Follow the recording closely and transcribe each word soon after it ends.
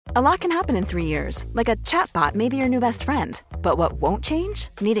A lot can happen in 3 years, like a chatbot may be your new best friend. But what won't change?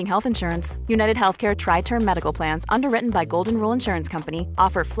 Needing health insurance. United Healthcare Tri-Term Medical Plans, underwritten by Golden Rule Insurance Company,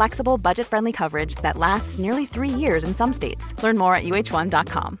 offer flexible, budget-friendly coverage that lasts nearly 3 years in some states. Learn more at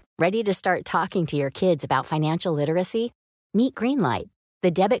uh1.com. Ready to start talking to your kids about financial literacy? Meet Greenlight,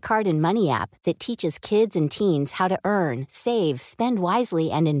 the debit card and money app that teaches kids and teens how to earn, save, spend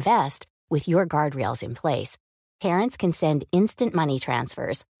wisely, and invest with your guardrails in place. Parents can send instant money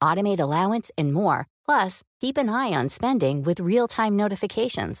transfers, automate allowance, and more. Plus, keep an eye on spending with real-time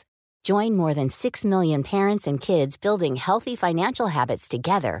notifications. Join more than 6 million parents and kids building healthy financial habits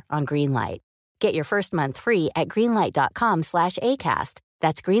together on Greenlight. Get your first month free at greenlight.com/ACAST.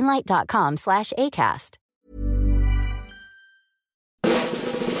 That's greenlight.com/ACAST.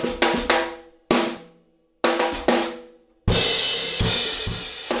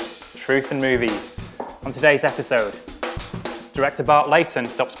 Truth in Movies. On today's episode, director Bart Layton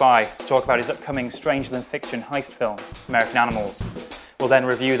stops by to talk about his upcoming stranger-than-fiction heist film, American Animals. We'll then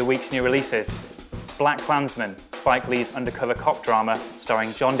review the week's new releases: Black Klansman, Spike Lee's undercover cop drama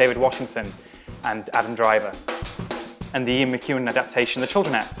starring John David Washington and Adam Driver, and the Ian McEwan adaptation The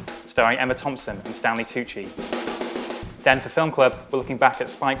Children Act, starring Emma Thompson and Stanley Tucci. Then for Film Club, we're looking back at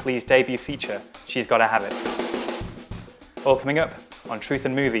Spike Lee's debut feature, She's Gotta Have It. All coming up on Truth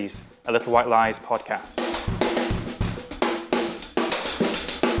in Movies, a Little White Lies podcast.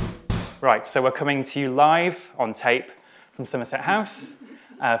 Right, so we're coming to you live on tape from Somerset House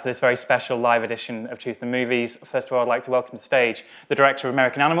for this very special live edition of Truth in Movies. First of all, I'd like to welcome to the stage the director of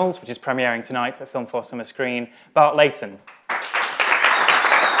American Animals, which is premiering tonight at Film 4 Summer Screen, Bart Layton.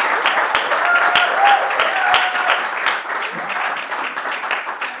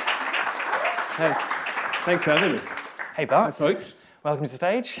 Hey, thanks for having me. Hey Bart. Hi folks. Welcome to the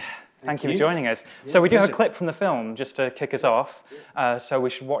stage. Thank you for joining us. Yeah, so we do have a clip from the film just to kick us off. So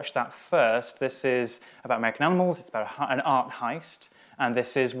we should watch that first. This is about American Animals. It's about an art heist. And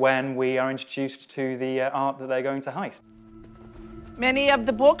this is when we are introduced to the art that they're going to heist. Many of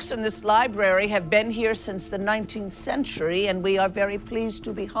the books in this library have been here since the 19th century, and we are very pleased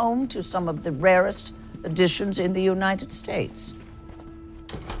to be home to some of the rarest editions in the United States.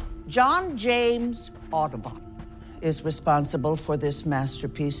 John James Audubon is responsible for this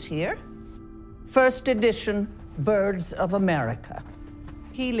masterpiece here. First edition, Birds of America.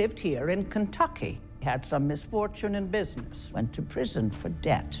 He lived here in Kentucky, had some misfortune in business, went to prison for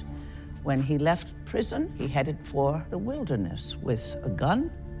debt. When he left prison, he headed for the wilderness with a gun,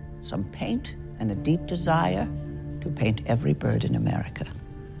 some paint, and a deep desire to paint every bird in America.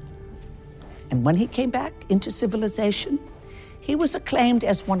 And when he came back into civilization, he was acclaimed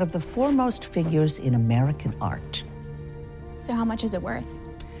as one of the foremost figures in American art. So how much is it worth?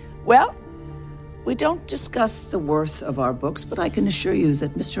 Well, we don't discuss the worth of our books, but I can assure you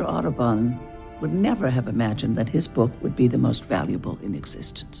that Mr. Audubon would never have imagined that his book would be the most valuable in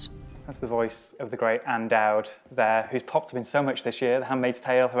existence. That's the voice of the great Ann Dowd there, who's popped up in so much this year: The Handmaid's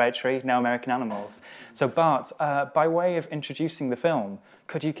Tale, Hereditary, now American Animals. So Bart, by way of introducing the film,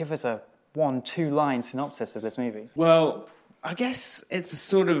 could you give us a 1-2-line synopsis of this movie? Well, I guess it's a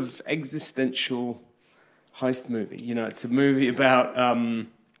sort of existential heist movie. You know, it's a movie about an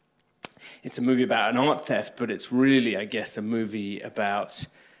art theft, but it's really, I guess, a movie about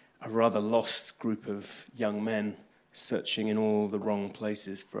a rather lost group of young men searching in all the wrong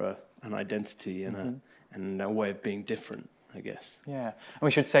places for an identity and a way of being different, I guess. Yeah, and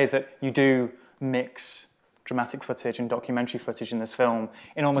we should say that you do mix dramatic footage and documentary footage in this film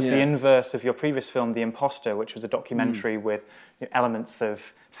in almost the inverse of your previous film, The Imposter, which was a documentary with elements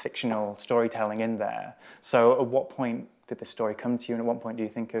of fictional storytelling in there. So at what point did this story come to you, and at what point do you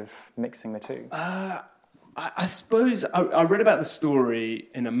think of mixing the two? I suppose I read about the story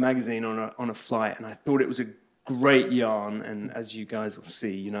in a magazine on a flight, and I thought it was a great yarn, and as you guys will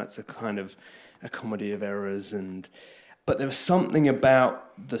see, you know, it's a kind of a comedy of errors, but there was something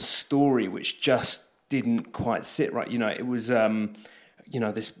about the story which just didn't quite sit right. You know, it was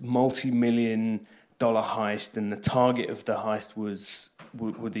this multi-million-dollar heist, and the target of the heist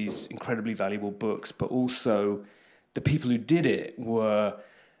were these incredibly valuable books, but also the people who did it were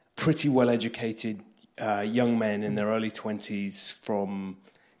pretty well-educated young men in their early 20s from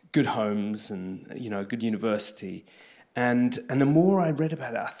good homes and, you know, a good university. And the more I read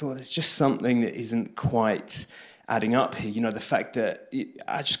about it, I thought there's just something that isn't quite adding up here. You know, the fact that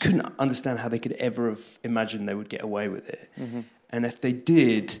I just couldn't understand how they could ever have imagined they would get away with it. Mm-hmm. And if they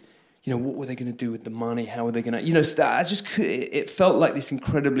did, you know, what were they going to do with the money? How were they going to, you know, it felt like this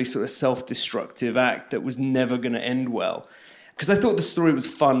incredibly sort of self-destructive act that was never going to end well. Because I thought the story was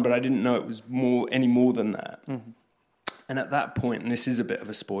fun, but I didn't know it was any more than that. Mm-hmm. And at that point, and this is a bit of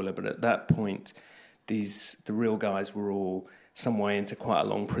a spoiler, but at that point, the real guys were all some way into quite a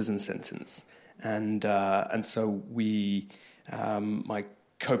long prison sentence. And so we, my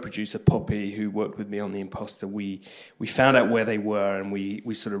co-producer Poppy, who worked with me on The Imposter, we found out where they were, and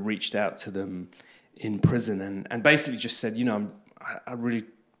we sort of reached out to them in prison and basically just said, I'm really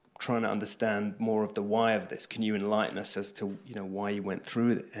trying to understand more of the why of this. Can you enlighten us as to why you went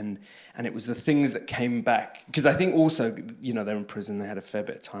through it? And it was the things that came back, because I think also they're in prison, they had a fair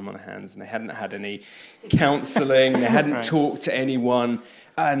bit of time on their hands, and they hadn't had any counselling, they hadn't right. talked to anyone,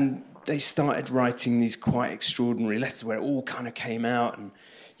 and they started writing these quite extraordinary letters where it all kind of came out. And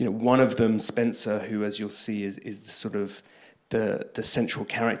one of them, Spencer, who, as you'll see, is the sort of the central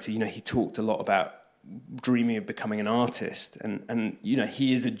character. He talked a lot about dreaming of becoming an artist, and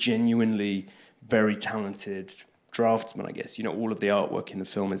he is a genuinely very talented draftsman, I guess. All of the artwork in the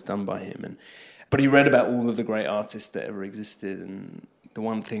film is done by him, but he read about all of the great artists that ever existed, and the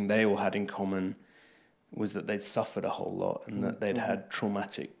one thing they all had in common was that they'd suffered a whole lot, and that they'd had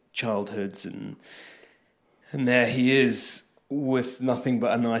traumatic childhoods, and there he is with nothing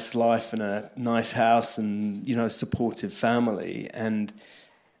but a nice life and a nice house and a supportive family. And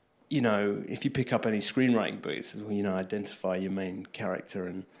if you pick up any screenwriting book, it says, identify your main character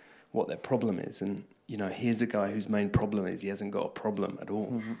and what their problem is. And, here's a guy whose main problem is he hasn't got a problem at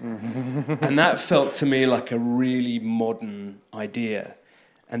all. And that felt to me like a really modern idea.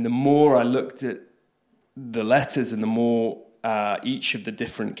 And the more I looked at the letters and the more each of the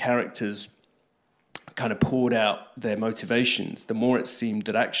different characters kind of poured out their motivations, the more it seemed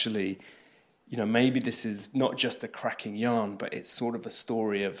that actually, maybe this is not just a cracking yarn, but it's sort of a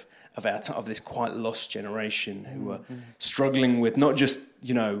story of this quite lost generation who are struggling with not just,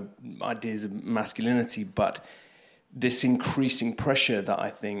 ideas of masculinity, but this increasing pressure that I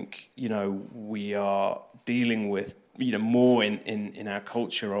think, we are dealing with, more in our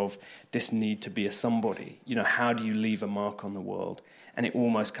culture of this need to be a somebody. How do you leave a mark on the world? And it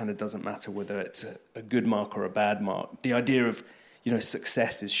almost kind of doesn't matter whether it's a good mark or a bad mark. The idea of,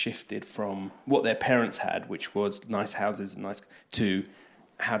 success is shifted from what their parents had, which was nice houses and to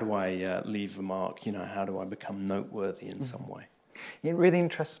how do I leave a mark? How do I become noteworthy in some way? It really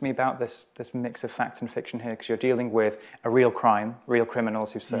interests me about this mix of fact and fiction here, because you're dealing with a real crime, real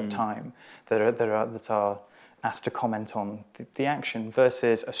criminals who serve time that are asked to comment on the action,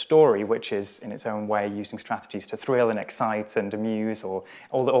 versus a story which is in its own way using strategies to thrill and excite and amuse, or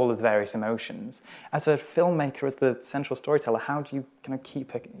all of the various emotions. As a filmmaker, as the central storyteller, how do you kind of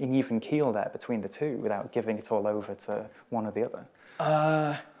keep an even keel there between the two without giving it all over to one or the other?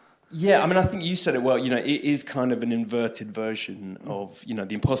 Yeah, I think you said it well. It is kind of an inverted version of, The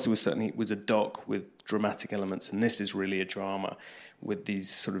Imposter was a doc with dramatic elements, and this is really a drama with these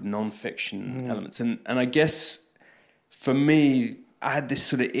sort of non-fiction elements. And I guess for me, I had this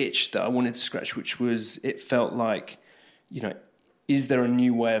sort of itch that I wanted to scratch, which was, it felt like, is there a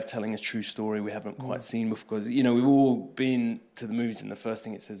new way of telling a true story we haven't quite seen before? Because, we've all been to the movies, and the first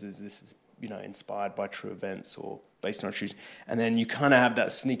thing it says is this is, inspired by true events or based on truth. And then you kind of have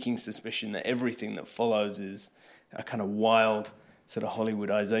that sneaking suspicion that everything that follows is a kind of wild sort of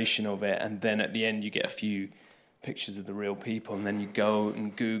Hollywoodization of it. And then at the end, you get a few pictures of the real people, and then you go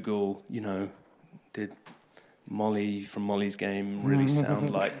and Google, did Molly from Molly's Game really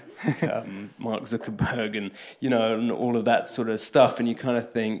sound like Mark Zuckerberg, and, and all of that sort of stuff. And you kind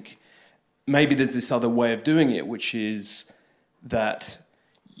of think, maybe there's this other way of doing it, which is that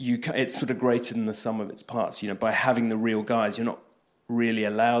it's sort of greater than the sum of its parts. By having the real guys, you're not really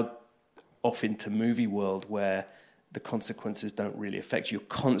allowed off into movie world where the consequences don't really affect you. You're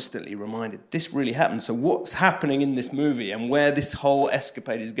constantly reminded, this really happened. So what's happening in this movie and where this whole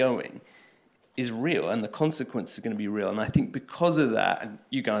escapade is going is real, and the consequences are going to be real. And I think because of that, and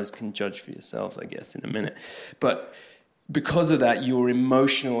you guys can judge for yourselves, I guess, in a minute, but because of that, your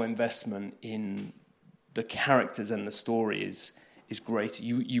emotional investment in the characters and the story is great.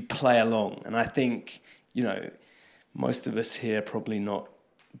 You play along. And I think, most of us here are probably not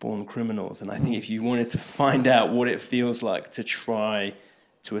born criminals. And I think if you wanted to find out what it feels like to try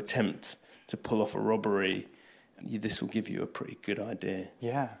to attempt to pull off a robbery, this will give you a pretty good idea.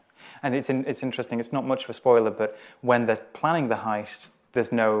 Yeah. And it's interesting. It's not much of a spoiler, but when they're planning the heist,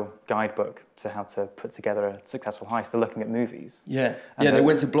 there's no guidebook to how to put together a successful heist. They're looking at movies. Yeah, they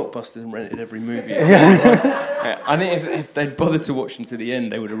went to Blockbuster and rented every movie. I think if they'd bothered to watch them to the end,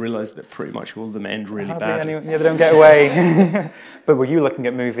 they would have realised that pretty much all of them end really badly. They don't get away. But were you looking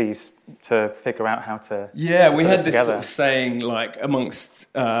at movies to figure out how to? Yeah, we had this sort of saying, like, amongst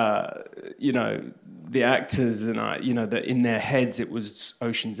the actors and that in their heads it was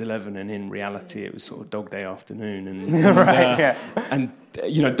Ocean's 11, and in reality it was sort of Dog Day Afternoon, and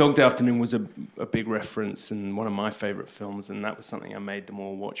Dog Day Afternoon was a big reference and one of my favourite films, and that was something I made them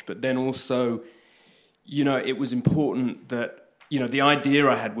all watch. But then also, it was important that the idea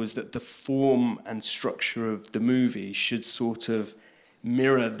I had was that the form and structure of the movie should sort of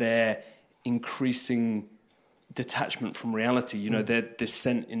mirror their increasing detachment from reality, their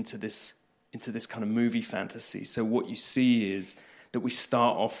descent into this kind of movie fantasy. So what you see is that we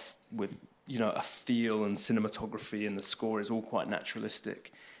start off with, a feel and cinematography, and the score is all quite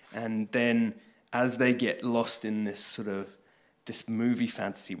naturalistic. And then as they get lost in this sort of this movie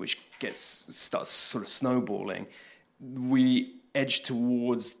fantasy, which starts sort of snowballing, we edge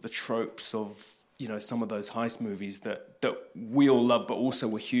towards the tropes of some of those heist movies that we all love, but also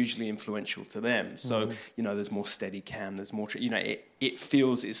were hugely influential to them. So, there's more steady cam, there's more,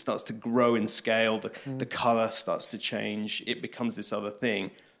 it starts to grow in scale, the color starts to change, it becomes this other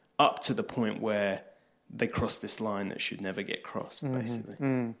thing, up to the point where they cross this line that should never get crossed,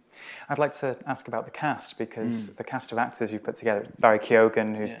 basically. I'd like to ask about the cast, because the cast of actors you've put together, Barry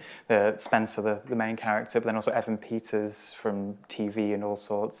Keoghan, who's Spencer, the main character, but then also Evan Peters from TV and all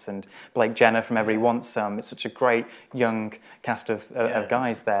sorts, and Blake Jenner from Everybody Wants Some. It's such a great young cast of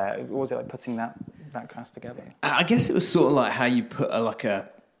guys there. What was it like putting that cast together? I guess it was sort of like how you put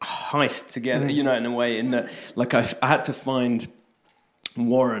a heist together, in a way, in that I had to find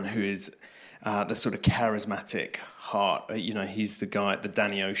Warren, who is the sort of charismatic heart, he's the guy, the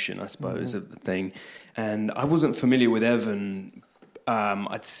Danny Ocean, I suppose, of the thing. And I wasn't familiar with Evan.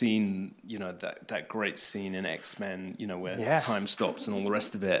 I'd seen, that great scene in X-Men, where time stops and all the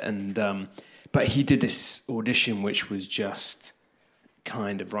rest of it. And but he did this audition, which was just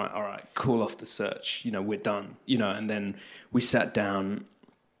kind of right. All right, call off the search. We're done. And then we sat down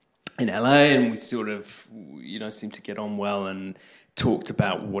in LA, and we sort of, seemed to get on well, and talked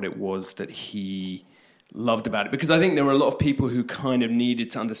about what it was that he loved about it. Because I think there were a lot of people who kind of needed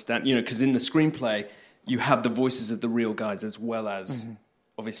to understand, because in the screenplay, you have the voices of the real guys as well as,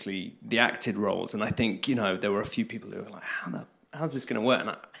 obviously, the acted roles. And I think, there were a few people who were like, how's this going to work?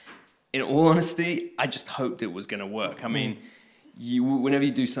 And in all honesty, I just hoped it was going to work. I mean, whenever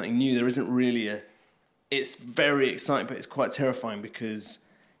you do something new, there isn't really it's very exciting, but it's quite terrifying, because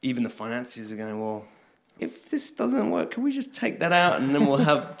even the financiers are going, well, if this doesn't work, can we just take that out and then we'll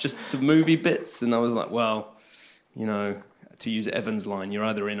have just the movie bits? And I was like, well, to use Evan's line, you're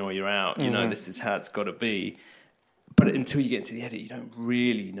either in or you're out. This is how it's got to be. But until you get into the edit, you don't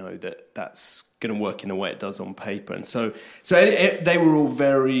really know that that's going to work in the way it does on paper. And so they were all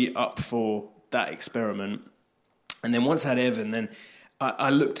very up for that experiment. And then once I had Evan, then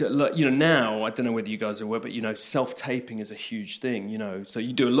I looked at, now, I don't know whether you guys are aware, but, self-taping is a huge thing, So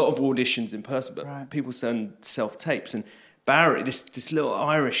you do a lot of auditions in person, but people send self-tapes. And Barry, this little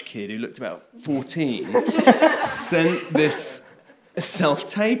Irish kid who looked about 14, sent this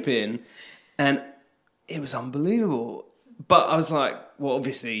self-tape in, and it was unbelievable. But I was like, well,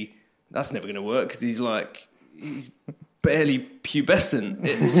 obviously, that's never going to work, because he's barely pubescent.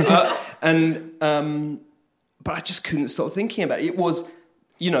 But I just couldn't stop thinking about it. It was,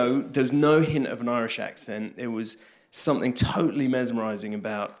 there's no hint of an Irish accent. It was something totally mesmerising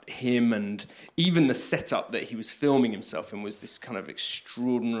about him, and even the setup that he was filming himself in was this kind of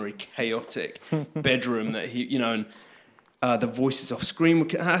extraordinary, chaotic bedroom that he, and the voices off screen.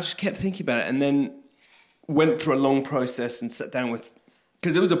 I just kept thinking about it, and then went through a long process and sat down with...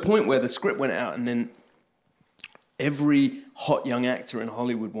 Because there was a point where the script went out, and then every hot young actor in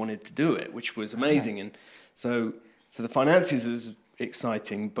Hollywood wanted to do it, which was amazing. And so for the financiers, it was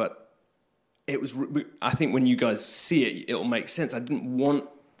exciting, but it was. I think when you guys see it, it'll make sense. I didn't want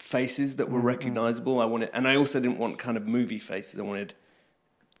faces that were recognizable. I also didn't want kind of movie faces. I wanted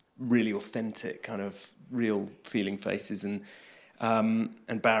really authentic, kind of real feeling faces, and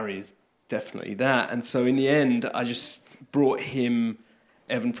Barry is definitely that. And so in the end, I just brought Evan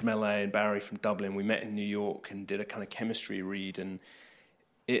from LA and Barry from Dublin. We met in New York and did a kind of chemistry read, and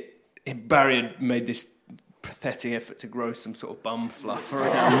Barry had made this pathetic effort to grow some sort of bum fluff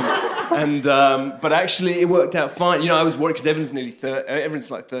around, but actually it worked out fine. I was worried because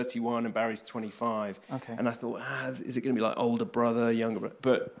Evan's like 31 and Barry's 25, and I thought, is it going to be like older brother, younger brother?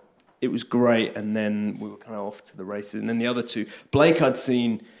 But it was great, and then we were kind of off to the races. And then the other two, Blake I'd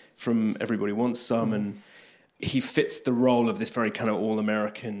seen from Everybody Wants Some, and he fits the role of this very kind of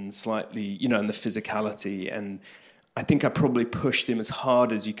all-American, slightly, and the physicality, and I think I probably pushed him as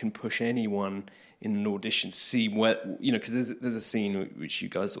hard as you can push anyone in an audition to see because there's a scene which you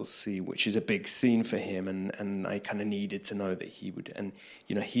guys will see, which is a big scene for him, and I kind of needed to know that he would, and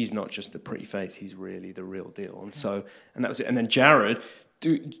he's not just the pretty face, he's really the real deal, and that was it. And then Jared,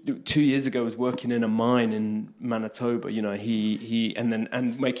 2 years ago, was working in a mine in Manitoba. He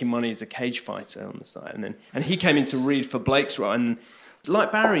and making money as a cage fighter on the side, and he came in to read for Blake's role, and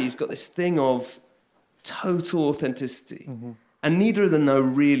like Barry, he's got this thing of total authenticity. Mm-hmm. And neither of them know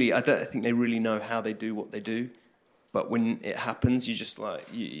really, I don't think they really know how they do what they do. But when it happens, you just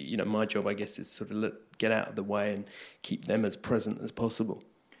my job, I guess, is sort of get out of the way and keep them as present as possible.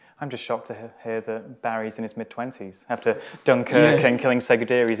 I'm just shocked to hear that Barry's in his mid-20s. After Dunkirk and Killing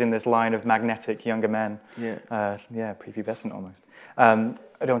Segedira, he's in this line of magnetic younger men. Yeah. Prepubescent almost. I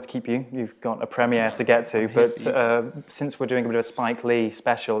don't want to keep you. You've got a premiere to get to. But since we're doing a bit of a Spike Lee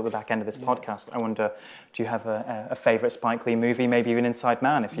special at the back end of this podcast, I wonder, do you have a favourite Spike Lee movie, maybe even Inside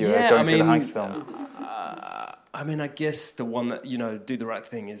Man, if you were going through the heist films? I guess the one that, Do the Right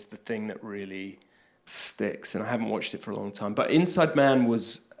Thing is the thing that really sticks. And I haven't watched it for a long time. But Inside Man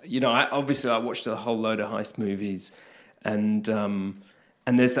was... I watched a whole load of heist movies, and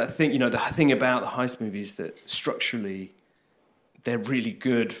there's that thing, the thing about the heist movies that structurally they're really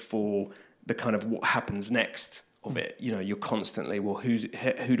good for the kind of what happens next of it. You're constantly,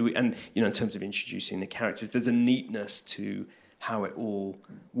 who do we, and in terms of introducing the characters, there's a neatness to how it all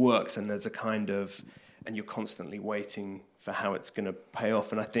works, and there's a kind of, and you're constantly waiting for how it's going to pay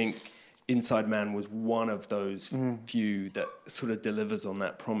off, and I think Inside Man was one of those few that sort of delivers on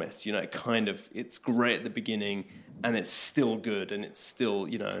that promise. It's great at the beginning, and it's still good, and it's still,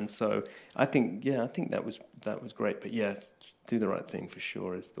 and so I think that was great. But Do the Right Thing for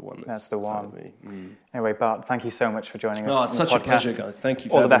sure is the one that's the one. Me. Anyway, Bart, thank you so much for joining us. Oh, it's such a pleasure, guys. Thank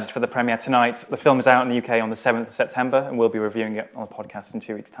you. All the best for the premiere tonight. The film is out in the UK on the 7th of September, and we'll be reviewing it on the podcast in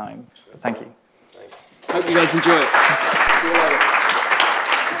 2 weeks' time. Thank you. Thanks. Hope you guys enjoy it. See you later.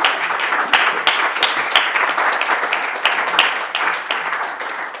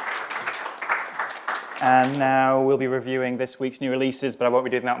 And now we'll be reviewing this week's new releases, but I won't be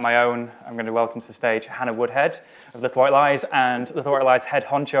doing that on my own. I'm going to welcome to the stage Hannah Woodhead of Little White Lies and Little White Lies head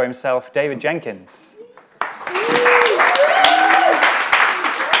honcho himself, David Jenkins.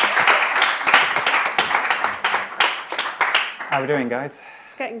 How are we doing, guys?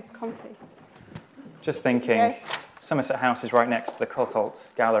 Just getting comfy. Just thinking, Somerset House is right next to the Cottalt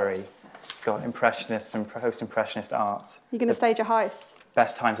Gallery. It's got impressionist and post-impressionist art. You're going to stage a heist?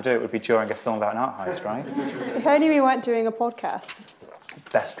 Best time to do it would be during a film about an art heist, right? If only we weren't doing a podcast.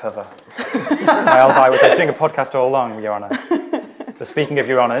 Best cover. My alibi was I was doing a podcast all along, Your Honour. But speaking of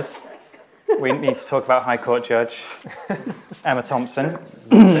Your Honours, we need to talk about High Court Judge Emma Thompson.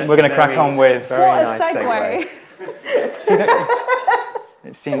 We're going to crack on with... Very nice segue.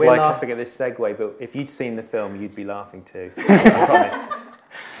 It seemed We're like laughing at this segue, but if you'd seen the film, you'd be laughing too. I promise.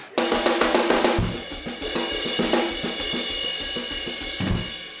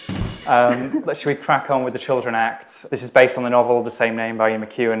 Should we crack on with The Children Act? This is based on the novel The Same Name by Ian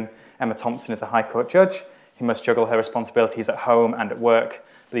McEwan. Emma Thompson is a High Court judge who must juggle her responsibilities at home and at work.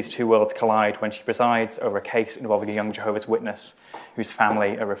 But these two worlds collide when she presides over a case involving a young Jehovah's Witness whose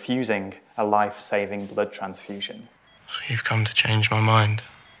family are refusing a life-saving blood transfusion. So you've come to change my mind?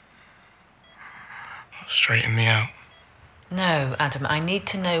 Straighten me out? No, Adam, I need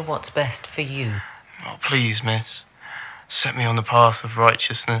to know what's best for you. Oh, please, miss. Set me on the path of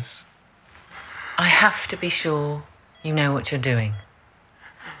righteousness. I have to be sure you know what you're doing.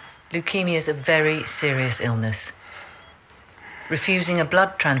 Leukemia is a very serious illness. Refusing a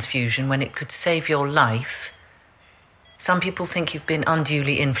blood transfusion when it could save your life. Some people think you've been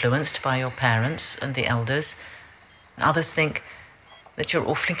unduly influenced by your parents and the elders. And others think that you're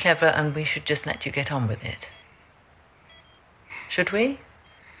awfully clever and we should just let you get on with it. Should we?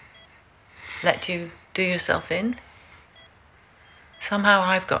 Let you do yourself in? Somehow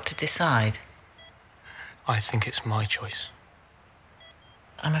I've got to decide. I think it's my choice.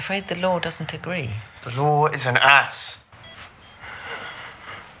 I'm afraid the law doesn't agree. The law is an ass.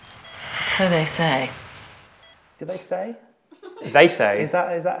 So they say. Did they say? They say. Is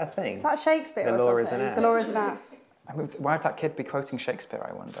that a thing? Is that Shakespeare the or law something? Is an ass. The law is an ass. I mean, why would that kid be quoting Shakespeare,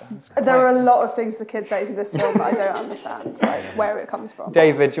 I wonder? There are a lot of things the kid says in this film that I don't understand, like where it comes from.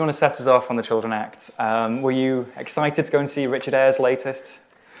 David, do you want to set us off on The Children Act? Were you excited to go and see Richard Eyre's latest?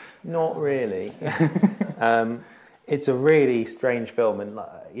 Not really. It's a really strange film, and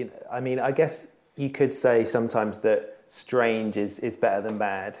I guess you could say sometimes that strange is better than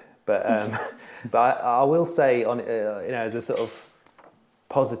bad, but I will say as a sort of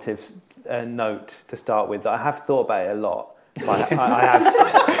positive a note to start with. I have thought about it a lot. But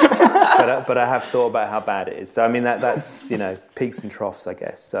I have thought about how bad it is. So I mean that's peaks and troughs, I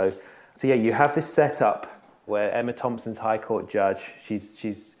guess. So yeah, you have this setup where Emma Thompson's High Court judge.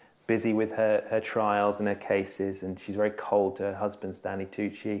 She's busy with her trials and her cases, and she's very cold to her husband Stanley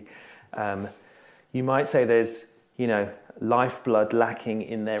Tucci. You might say there's lifeblood lacking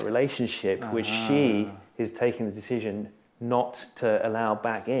in their relationship, which she is taking the decision not to allow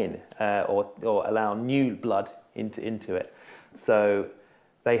back in or allow new blood into it. So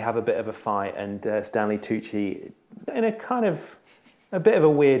they have a bit of a fight, and Stanley Tucci, in a kind of a bit of a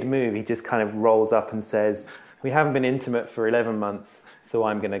weird move, he just kind of rolls up and says, "We haven't been intimate for 11 months, so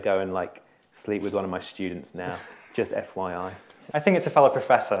I'm going to go and sleep with one of my students now. Just FYI." I think it's a fellow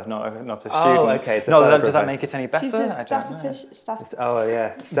professor, not a student. Oh, okay. It's a fellow does that make it any better? She's a statistician. Oh,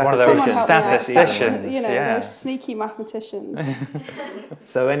 yeah. One of those statisticians. They're sneaky mathematicians.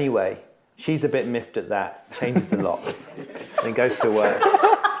 So anyway, she's a bit miffed at that, changes the locks, and goes to work.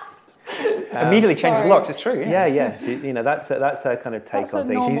 Immediately changes the locks, it's true. Yeah. She, that's her kind of take on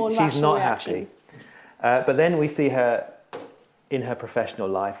things. She's not happy. But then we see her in her professional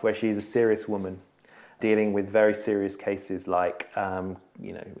life, where she's a serious woman, dealing with very serious cases like,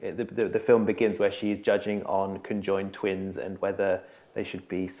 the film begins where she's judging on conjoined twins and whether they should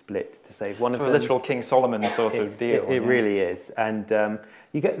be split to save one of them. A literal King Solomon sort of deal. It really is. And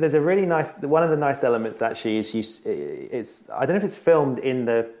there's a really nice, one of the nice elements actually is I don't know if it's filmed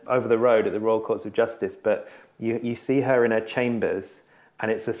over the road at the Royal Courts of Justice, but you see her in her chambers. And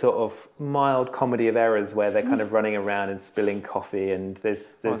it's a sort of mild comedy of errors where they're kind of running around and spilling coffee, and there's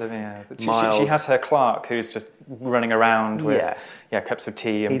mild... She has her clerk who's just running around with cups of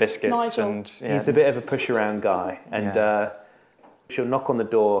tea and biscuits. Nigel. He's a bit of a push-around guy, and she'll knock on the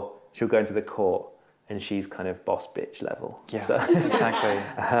door, she'll go into the court, and she's kind of boss bitch level. Yeah, exactly.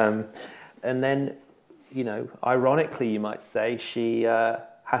 And then, ironically, you might say, she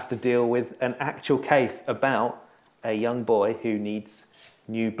has to deal with an actual case about a young boy who needs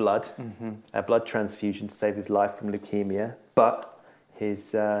new blood, a blood transfusion to save his life from leukemia, but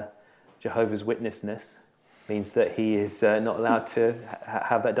his Jehovah's Witnessness means that he is not allowed to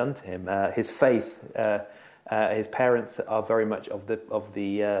have that done to him. His faith, his parents are very much of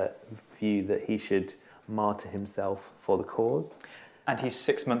the view that he should martyr himself for the cause. And he's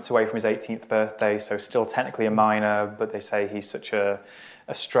 6 months away from his 18th birthday, so still technically a minor, but they say he's such a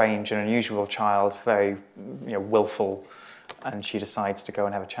strange and unusual child, very willful, and she decides to go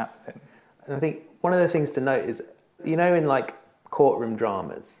and have a chat with him. And I think one of the things to note is, in courtroom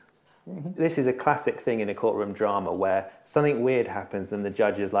dramas, this is a classic thing in a courtroom drama where something weird happens and the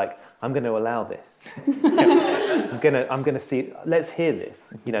judge is like, "I'm going to allow this. I'm going to see. Let's hear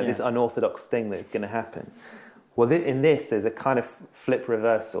this. This unorthodox thing that's going to happen." Well, in this, there's a kind of flip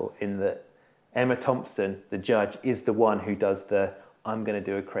reversal in that Emma Thompson, the judge, is the one who does the "I'm going to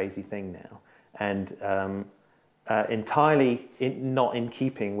do a crazy thing now," and entirely not in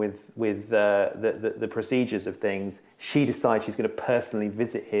keeping with the procedures of things. She decides she's going to personally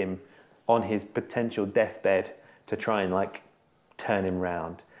visit him on his potential deathbed to try and turn him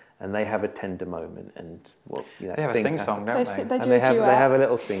round. And they have a tender moment, and they have a sing-song, don't they? They have a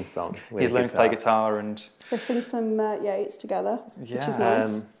little sing-song. He's learned to play guitar, and they sing some Yates together, which is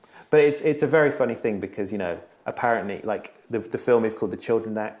nice. But it's a very funny thing because apparently the film is called The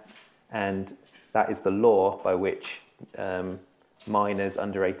Children Act, and that is the law by which minors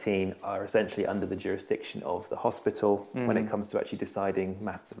under 18 are essentially under the jurisdiction of the hospital when it comes to actually deciding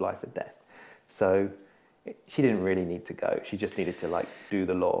matters of life and death. So she didn't really need to go. She just needed to do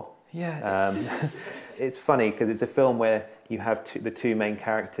the law. Yeah. It's funny because it's a film where you have the two main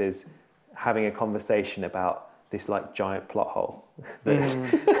characters having a conversation about this giant plot hole. They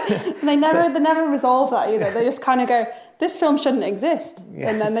never resolve that either. They just kind of go, "This film shouldn't exist,"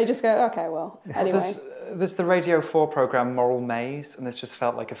 and then they just go, "Okay, well, anyway." There's the Radio 4 programme Moral Maze, and this just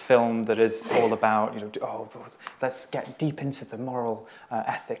felt like a film that is all about, let's get deep into the moral,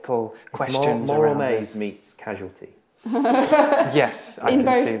 ethical questions Moral around Maze this. Meets Casualty. Yes, I in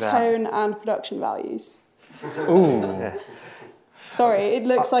can see both that. tone and production values. Ooh. Yeah. Sorry, it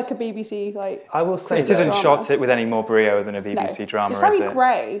looks like a BBC I will say it isn't drama. shot with any more brio than a BBC drama, it's very is it?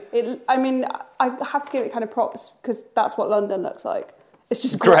 grey. I have to give it kind of props because that's what London looks like. It's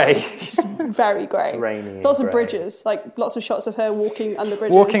just grey. grey. It's just very grey. It's rainy. Lots of grey. bridges, lots of shots of her walking under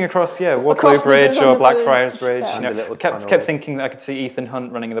bridges. Walking across, Waterloo Across Bridge bridges, or under Blackfriars bridge, Bridge. yeah. Kept thinking that I could see Ethan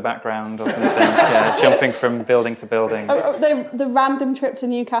Hunt running in the background or something, jumping from building to building. The random trip to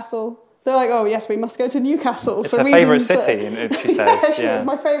Newcastle. They're like, "Oh yes, we must go to Newcastle." It's for her reasons favourite city, she says.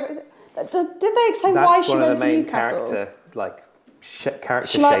 My favourite. Did they explain why she went to Newcastle? That's one of the main character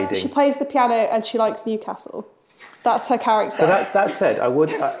character shading. She plays the piano and she likes Newcastle. That's her character. So that said, I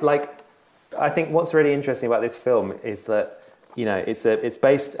would I think what's really interesting about this film is that, you know, it's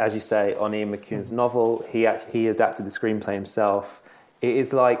based, as you say, on Ian McEwan's novel. He adapted the screenplay himself. It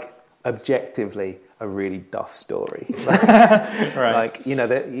is like objectively a really duff story. Right. Like, you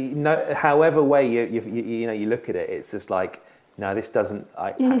know, however way you look at it, it's just like, no, this doesn't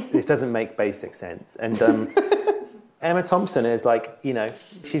make basic sense. And Emma Thompson is like, you know,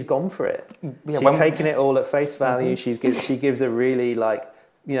 she's gone for it. Yeah, she's taken it all at face value. Mm-hmm. She gives a really, like,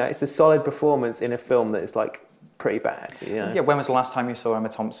 you know, it's a solid performance in a film that is like pretty bad. You know? Yeah, when was the last time you saw Emma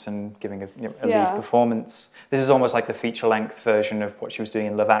Thompson giving a lead performance? This is almost like the feature-length version of what she was doing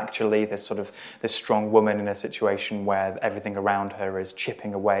in Love Actually, this strong woman in a situation where everything around her is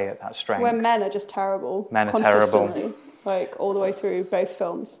chipping away at that strength. Where men are just terrible. Men are terrible. Like, all the way through both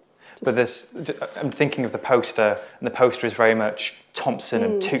films. But I'm thinking of the poster, and the poster is very much Thompson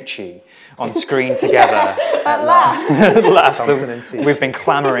and Tucci on screen together. At last. At last. Thompson and Tucci. We've been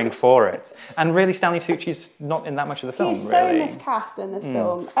clamouring for it. And really, Stanley Tucci's not in that much of the film, He's so really. miscast in this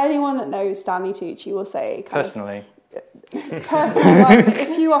film. Anyone that knows Stanley Tucci will say... Personally, like,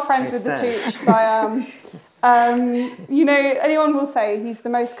 if you are friends with the Tucci, I am... you know, anyone will say he's the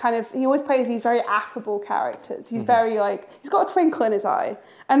most kind of... He always plays these very affable characters. He's very, like... He's got a twinkle in his eye.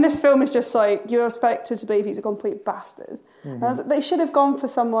 And this film is just like, you're expected to believe he's a complete bastard. Mm-hmm. They should have gone for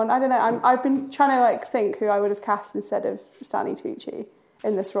someone... I don't know, I've been trying to, like, think who I would have cast instead of Stanley Tucci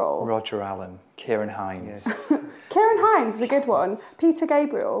in this role. Roger Allen, Kieran Hines. Yes. Kieran Hines is a good one. Peter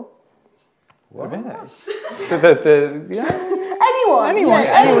Gabriel. What? Really? Anyone.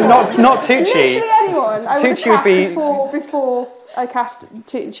 Not Tucci. Literally anyone. I would have Tucci would cast be... before I cast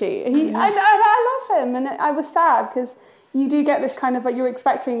Tucci. I love him, and I was sad because you do get this kind of, like, you're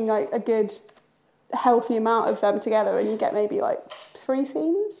expecting like a good, healthy amount of them together, and you get maybe like 3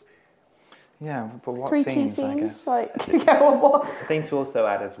 scenes. Yeah, but what 3 scenes, key I guess? scenes? Like, what? The thing to also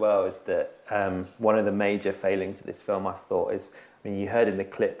add as well is that one of the major failings of this film, I thought, is, I mean, you heard in the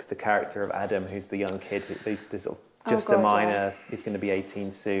clip the character of Adam, who's the young kid, the sort of just a minor, he's going to be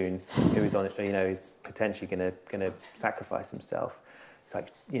 18 soon, who is on, you know, is potentially going to sacrifice himself. It's like,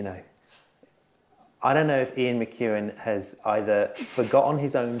 you know, I don't know if Ian McEwan has either forgotten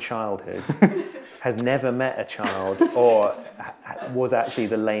his own childhood, has never met a child, or was actually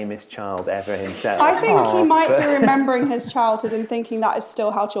the lamest child ever himself. I think he might be remembering his childhood and thinking that is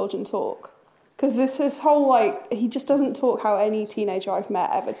still how children talk. Because this whole, like, he just doesn't talk how any teenager I've met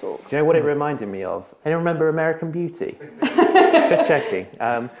ever talks. Do you know what it reminded me of? Anyone remember American Beauty? Just checking.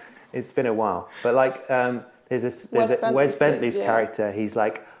 It's been a while. But, like, there's Wes Bentley's character. He's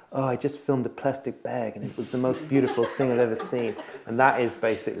like, oh, I just filmed a plastic bag and it was the most beautiful thing I've ever seen. And that is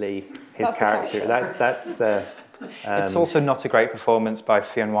basically his character. That's it's also not a great performance by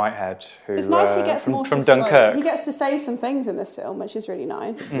Fionn Whitehead, who it's nice he gets from to Dunkirk. Like, he gets to say some things in this film, which is really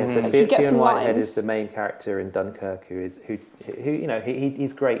nice. Yeah, so Fionn Whitehead is the main character in Dunkirk, who you know,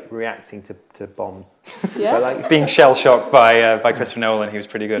 he's great reacting to bombs. Yeah, but, like, being shell shocked by Christopher Nolan, he was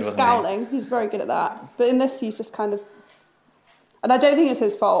pretty good. He's scowling. He's very good at that. But in this, he's just kind of. And I don't think it's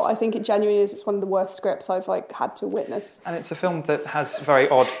his fault. I think it genuinely is. It's one of the worst scripts I've had to witness. And it's a film that has very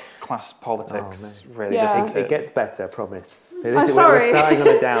odd class politics. Really, doesn't it? It gets better, I promise. I'm sorry. We're starting on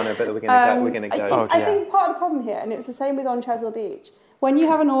a downer, but we're going to go. I think part of the problem here, and it's the same with On Chesil Beach, when you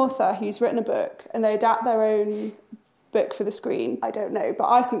have an author who's written a book and they adapt their own book for the screen, I don't know, but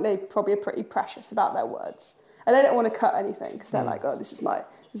I think they probably are pretty precious about their words, and they don't want to cut anything because they're like, oh, this is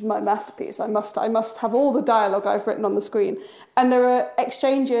my masterpiece. I must have all the dialogue I've written on the screen. And there are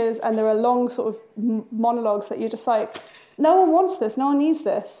exchanges and there are long sort of monologues that you're just like, no one wants this, no one needs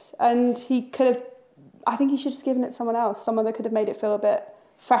this. And I think he should have just given it to someone else, someone that could have made it feel a bit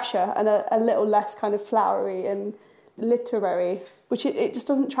fresher and a little less kind of flowery and literary, which it just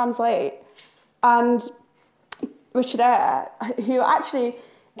doesn't translate. And Richard Eyre, who actually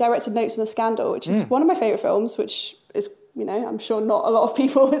directed Notes on a Scandal, which is one of my favourite films, which is, you know, I'm sure not a lot of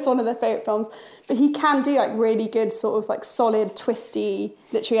people, it's one of their favourite films, but he can do like really good sort of like solid, twisty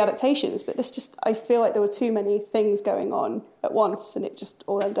literary adaptations, but this just, I feel like there were too many things going on at once and it just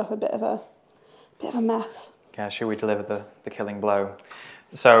all ended up a bit of a mess. Yeah, should we deliver the killing blow?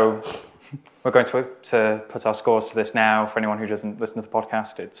 So we're going to put our scores to this now. For anyone who doesn't listen to the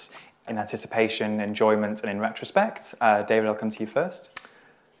podcast, it's in anticipation, enjoyment, and in retrospect. David, I'll come to you first.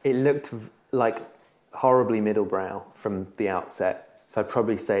 It looked like horribly middlebrow from the outset, so I'd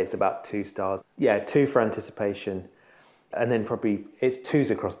probably say it's about 2 stars. Yeah, 2 for anticipation, and then probably it's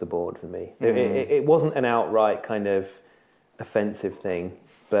 2s across the board for me. It wasn't an outright kind of offensive thing,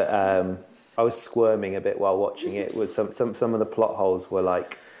 but I was squirming a bit while watching it. Was some of the plot holes were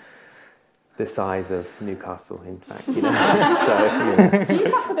like the size of Newcastle, in fact. So,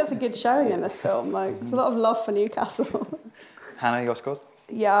 Newcastle gets a good showing in this film. Like, there's a lot of love for Newcastle. Hannah, your scores?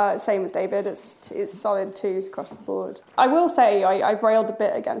 Yeah, same as David. It's solid 2s across the board. I will say I've railed a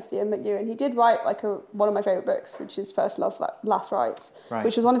bit against Ian McEwan. He did write like one of my favourite books, which is First Love, Last Rites,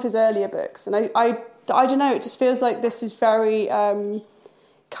 which was one of his earlier books. And I don't know, it just feels like this is very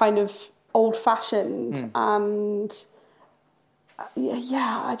kind of old-fashioned and...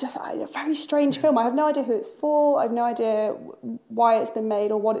 a very strange film. I have no idea who it's for. I have no idea why it's been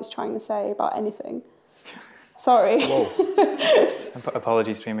made or what it's trying to say about anything. Sorry.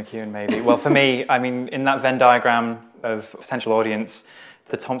 Apologies to Ian McEwan, maybe. Well, for me, I mean, in that Venn diagram of potential audience,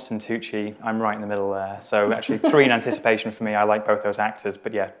 the Thompson-Tucci, I'm right in the middle there. So actually 3 in anticipation for me. I like both those actors,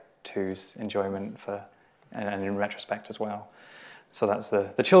 but yeah, 2's enjoyment and in retrospect as well. So that's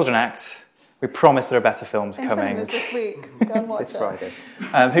the Children Act. We promise there are better films coming. Cinemas this week. Go and watch It's Friday.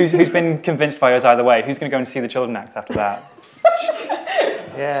 Who's been convinced by us either way? Who's going to go and see the Children Act after that?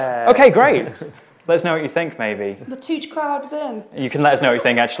 Yeah. Okay, great. Let us know what you think, maybe. The Tooch crowd's in. You can let us know what you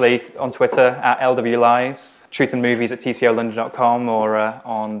think, actually, on Twitter, at LWLies, truthandmovies@tcolondon.com, or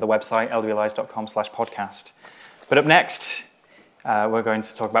on the website, lwlies.com/podcast. But up next, we're going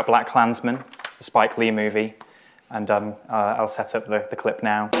to talk about Black Klansman, the Spike Lee movie, and I'll set up the clip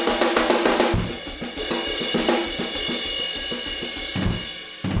now.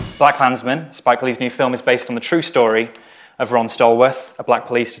 Black Klansman, Spike Lee's new film, is based on the true story of Ron Stallworth, a black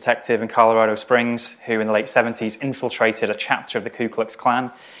police detective in Colorado Springs who in the late 70s infiltrated a chapter of the Ku Klux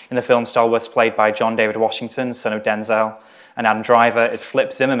Klan. In the film, Stallworth's played by John David Washington, son of Denzel, and Adam Driver is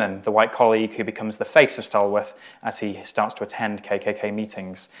Flip Zimmerman, the white colleague who becomes the face of Stallworth as he starts to attend KKK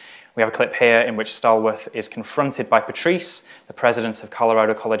meetings. We have a clip here in which Stallworth is confronted by Patrice, the president of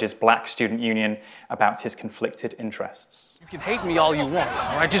Colorado College's Black Student Union, about his conflicted interests. You can hate me all you want,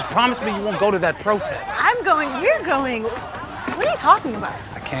 all right? Just promise me you won't go to that protest. I'm going, we're going. What are you talking about?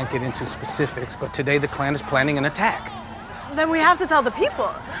 I can't get into specifics, but today the Klan is planning an attack. Then we have to tell the people.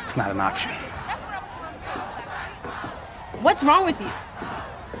 It's not an option. What's wrong with you?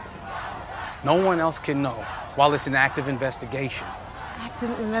 No one else can know while it's an active investigation.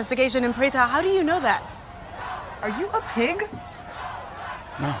 Active investigation in Preta. How do you know that? Are you a pig?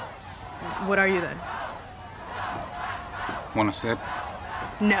 No. What are you then? Wanna sit?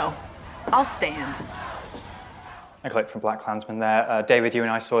 No. I'll stand. A clip from Black Klansman there. David, you and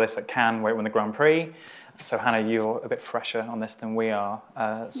I saw this at Cannes where it won the Grand Prix. So Hannah, you're a bit fresher on this than we are.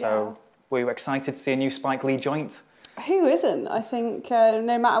 Were you excited to see a new Spike Lee joint? Who isn't? I think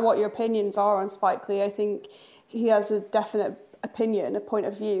no matter what your opinions are on Spike Lee, I think he has a definite opinion, a point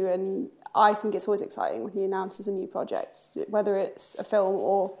of view, and I think it's always exciting when he announces a new project, whether it's a film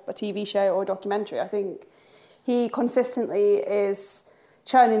or a TV show or a documentary. I think he consistently is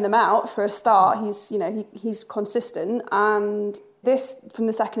churning them out for a start. He's consistent, and this, from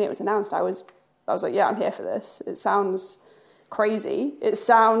the second it was announced, I was like, yeah, I'm here for this. It sounds crazy. It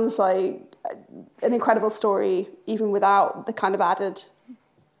sounds like an incredible story, even without the kind of added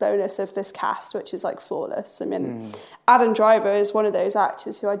bonus of this cast, which is like flawless. I mean, Adam Driver is one of those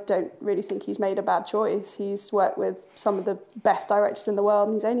actors who I don't really think he's made a bad choice. He's worked with some of the best directors in the world,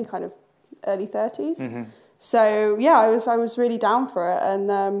 and he's only kind of early 30s. Mm-hmm. So yeah, I was really down for it,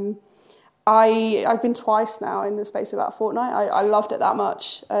 and I've been twice now in the space of about a fortnight. I loved it that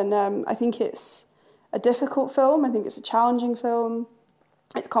much, and I think it's a difficult film. I think it's a challenging film.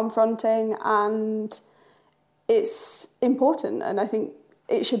 It's confronting, and it's important, and I think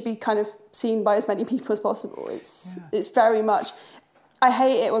it should be kind of seen by as many people as possible. It's very much... I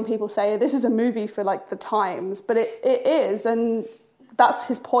hate it when people say, this is a movie for, like, the times, but it is, and that's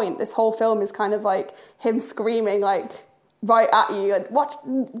his point. This whole film is kind of like him screaming, like, right at you. Like,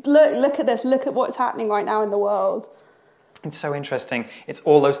 look at this. Look at what's happening right now in the world. It's so interesting. It's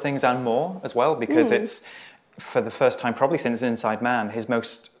all those things and more as well, because it's, for the first time probably since Inside Man, his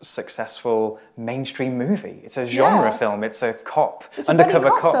most successful mainstream movie. It's a genre film. It's a undercover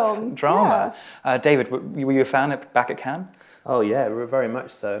cop drama. Yeah. David, were you a fan back at Cannes? Oh yeah, very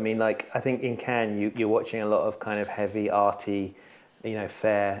much so. I mean, like, I think in Cannes you're watching a lot of kind of heavy, arty,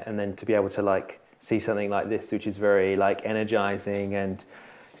 fare, and then to be able to like see something like this, which is very like energizing, and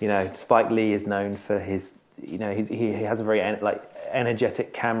Spike Lee is known for his. He has a very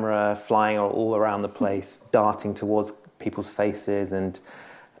energetic camera flying all around the place, darting towards people's faces, and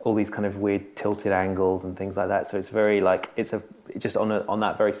all these kind of weird tilted angles and things like that. So it's very like it's just on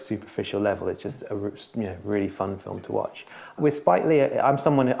that very superficial level. It's just a really fun film to watch. With Spike Lee, I'm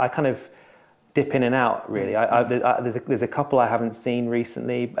someone I kind of dip in and out really. There's a couple I haven't seen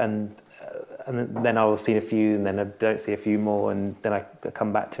recently, and and then I'll have seen a few, and then I don't see a few more, and then I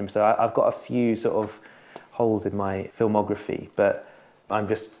come back to him. So I've got a few sort of holes in my filmography, but I'm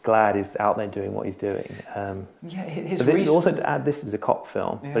just glad he's out there doing what he's doing. Also to add, this is a cop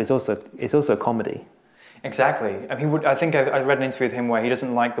film, but it's also a comedy. Exactly. I think I read an interview with him where he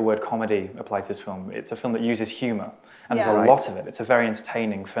doesn't like the word comedy applied to this film. It's a film that uses humour, and there's a lot of it. It's a very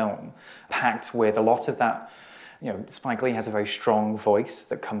entertaining film, packed with a lot of that. Spike Lee has a very strong voice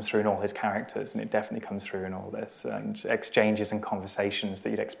that comes through in all his characters, and it definitely comes through in all this, and exchanges and conversations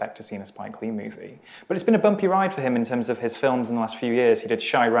that you'd expect to see in a Spike Lee movie. But it's been a bumpy ride for him in terms of his films in the last few years. He did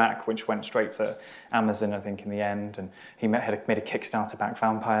Chirac, which went straight to Amazon, I think, in the end, and he made a Kickstarter-backed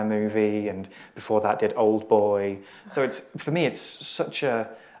vampire movie, and before that did Old Boy. So for me, it's such a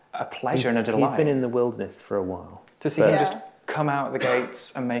pleasure and a delight. He's been in the wilderness for a while. To see him just come out of the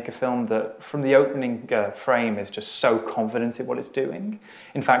gates and make a film that, from the opening frame, is just so confident in what it's doing.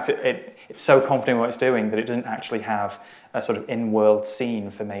 In fact, it's so confident in what it's doing that it doesn't actually have a sort of in-world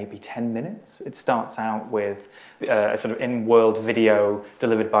scene for maybe 10 minutes. It starts out with a sort of in-world video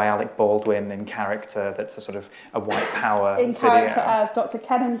delivered by Alec Baldwin in character that's a sort of a white power in character as Dr.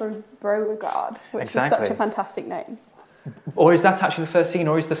 Kenan Beauregard, which is such a fantastic name. Or is that actually the first scene,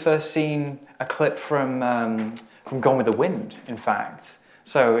 or is the first scene a clip from Gone with the Wind, in fact?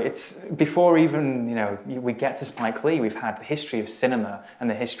 So it's before even we get to Spike Lee, we've had the history of cinema and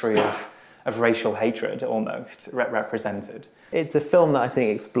the history of racial hatred almost represented. It's a film that I think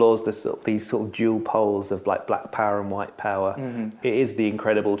explores these sort of dual poles of like black power and white power. Mm-hmm. It is the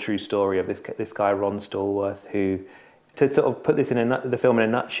incredible true story of this guy Ron Stallworth, who, to sort of put this in the film in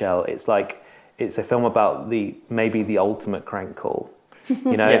a nutshell, it's a film about maybe the ultimate crank call.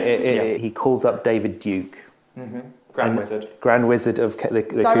 He calls up David Duke. Mm-hmm. Grand Wizard of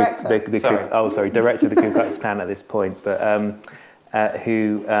director of the Ku Klux Klan at this point, but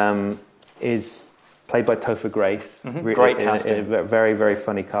who is played by Topher Grace. Mm-hmm. Great casting. In a very, very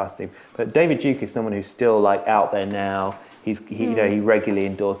funny casting. But David Duke is someone who's still out there now. He regularly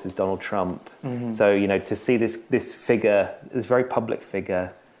endorses Donald Trump. Mm-hmm. So to see this figure, this very public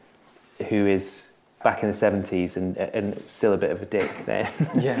figure, who is back in the 70s and still a bit of a dick then.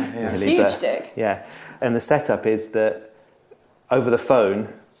 Yeah. Really, huge dick. Yeah. And the setup is that over the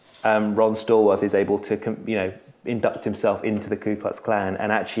phone, Ron Stallworth is able to, induct himself into the Ku Klux Klan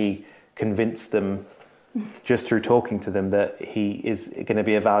and actually convince them, just through talking to them, that he is going to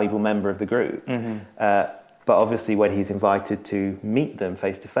be a valuable member of the group. Mm-hmm. But obviously when he's invited to meet them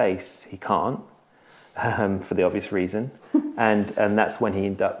face to face, he can't. For the obvious reason, and that's when he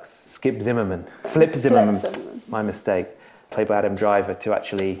inducts Flip Zimmerman, my mistake, played by Adam Driver, to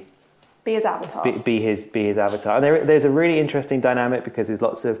actually be his avatar. Be his avatar. And there's a really interesting dynamic because there's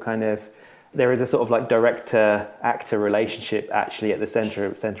lots of there is a sort of like director-actor relationship actually at the centre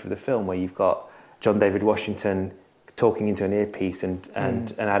of the film, where you've got John David Washington talking into an earpiece and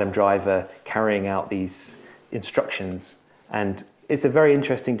Adam Driver carrying out these instructions. And it's a very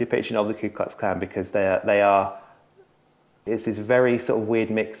interesting depiction of the Ku Klux Klan because they are. It's this very sort of weird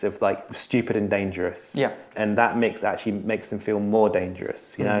mix of stupid and dangerous. Yeah. And that mix actually makes them feel more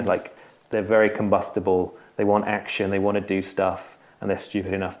dangerous. They're very combustible. They want action. They want to do stuff, and they're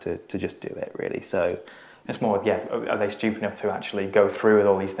stupid enough to just do it. Really. So it's more, are they stupid enough to actually go through with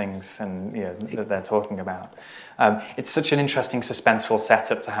all these things and that they're talking about? It's such an interesting suspenseful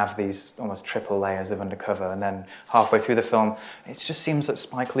setup to have these almost triple layers of undercover, and then halfway through the film, it just seems that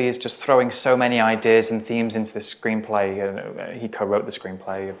Spike Lee is just throwing so many ideas and themes into the screenplay. He co-wrote the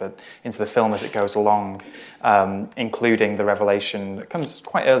screenplay, but into the film as it goes along, including the revelation that comes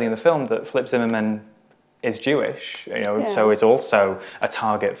quite early in the film that Flip Zimmerman is Jewish, so is also a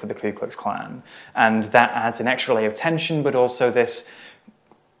target for the Ku Klux Klan. And that adds an extra layer of tension, but also this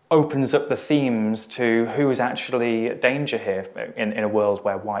opens up the themes to who is actually at danger here in a world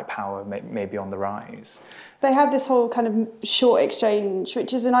where white power may be on the rise. They have this whole kind of short exchange,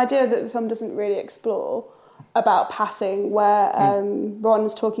 which is an idea that the film doesn't really explore, about passing, where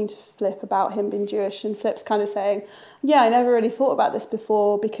Ron's talking to Flip about him being Jewish, and Flip's kind of saying, I never really thought about this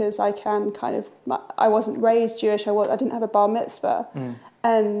before because I wasn't raised Jewish, I didn't have a bar mitzvah.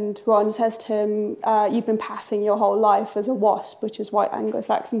 And Ron says to him, you've been passing your whole life as a WASP, which is white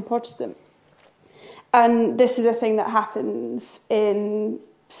Anglo-Saxon Protestant. And this is a thing that happens in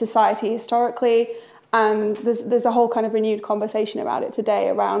society historically, and there's a whole kind of renewed conversation about it today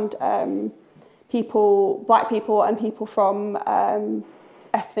around black people and people from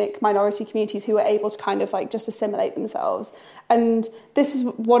ethnic minority communities who are able to kind of just assimilate themselves. And this is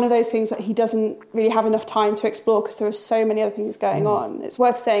one of those things that he doesn't really have enough time to explore because there are so many other things going on. It's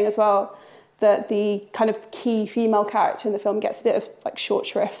worth saying as well that the kind of key female character in the film gets a bit of like short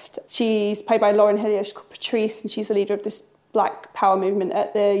shrift. She's played by Lauren Hillier, she's called Patrice, and she's the leader of this Black Power movement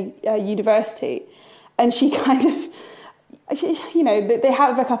at the university. And she kind of, you know, they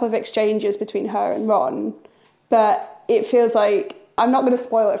have a couple of exchanges between her and Ron, but it feels like, I'm not going to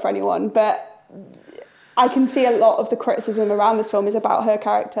spoil it for anyone, but I can see a lot of the criticism around this film is about her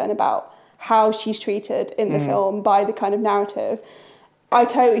character and about how she's treated in the film by the kind of narrative. I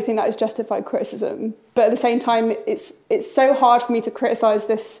totally think that is justified criticism, but at the same time, it's so hard for me to criticise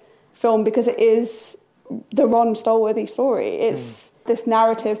this film because it is the Ron Stallworthy story. It's this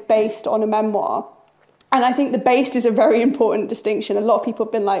narrative based on a memoir. And I think the based is a very important distinction. A lot of people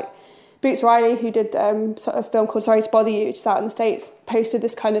have been like, Boots Riley, who did sort of film called Sorry to Bother You, which is out in the States, posted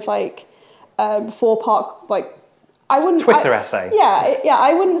this kind of like 4-part, like, Twitter essay. Yeah,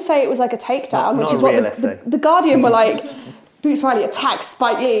 I wouldn't say it was like a takedown, which is what the Guardian were like, Boots Riley attacks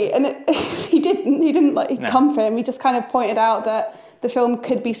Spike Lee, and he didn't like come for him. He just kind of pointed out that the film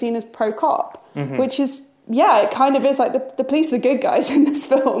could be seen as pro-cop, which is, it kind of is like the police are good guys in this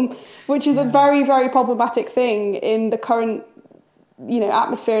film, which is a very, very problematic thing in the current, you know,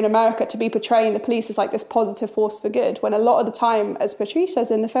 atmosphere in America, to be portraying the police as like this positive force for good, when a lot of the time, as Patrice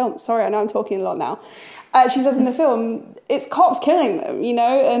says in the film, sorry, I know I'm talking a lot now, she says in the film, it's cops killing them, you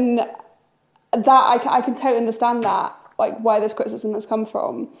know, and that I can totally understand that, like where this criticism has come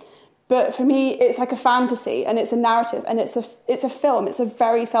from. But for me, it's like a fantasy and it's a narrative and it's a film. It's a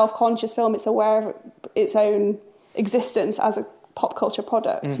very self-conscious film. It's aware of its own existence as a pop culture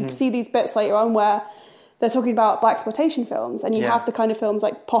product. You can see these bits later on where they're talking about blaxploitation films, and you have the kind of films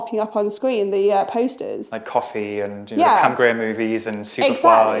like popping up on screen, the posters. Like Coffee and Pam Grier movies and Superfly.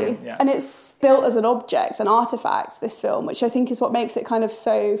 Exactly. And it's built as an object, an artefact, this film, which I think is what makes it kind of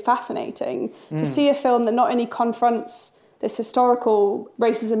so fascinating. To see a film that not only confronts this historical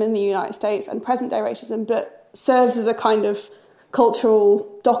racism in the United States and present-day racism, but serves as a kind of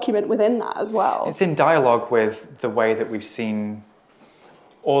cultural document within that as well. It's in dialogue with the way that we've seen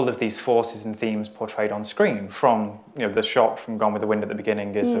all of these forces and themes portrayed on screen, from the shot from Gone with the Wind at the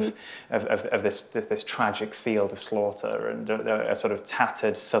beginning is of this tragic field of slaughter and a sort of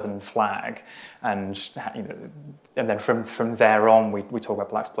tattered southern flag, and then from there on we talk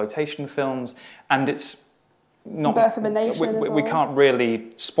about blaxploitation films, and it's not Birth of a Nation we can't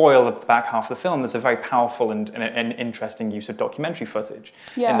really spoil the back half of the film. There's a very powerful and interesting use of documentary footage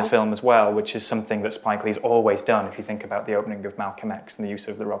in the film as well, which is something that Spike Lee's always done. If you think about the opening of Malcolm X and the use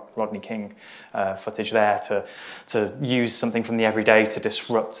of the Rodney King footage there to use something from the everyday to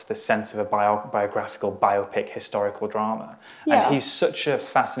disrupt the sense of a biographical, biopic, historical drama. Yeah. And he's such a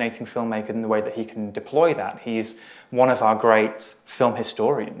fascinating filmmaker in the way that he can deploy that. He's one of our great film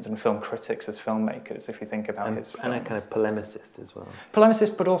historians and film critics as filmmakers, if you think about his films. And a kind of polemicist as well.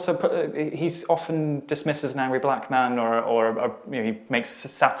 Polemicist, but also he's often dismissed as an angry black man, or he makes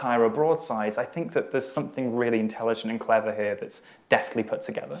satire or broadsides. I think that there's something really intelligent and clever here that's deftly put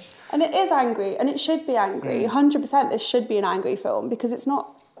together. And it is angry, and it should be angry. 100% this should be an angry film, because it's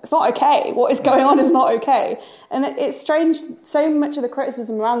not okay. What is going on is not okay. And it's strange, so much of the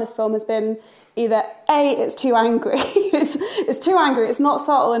criticism around this film has been either A, it's too angry, it's too angry, it's not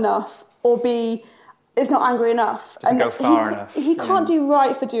subtle enough, or B, it's not angry enough. Doesn't go far enough. He can't do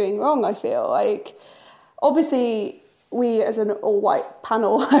right for doing wrong, I feel. Like, obviously, we as an all-white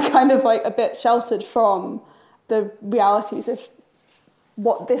panel are kind of like a bit sheltered from the realities of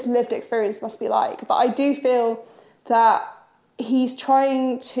what this lived experience must be like. But I do feel that he's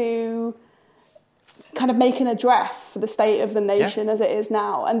trying to kind of make an address for the state of the nation as it is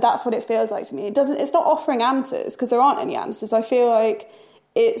now, and that's what it feels like to me. It's not offering answers, because there aren't any answers. I feel like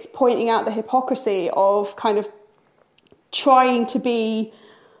it's pointing out the hypocrisy of kind of trying to be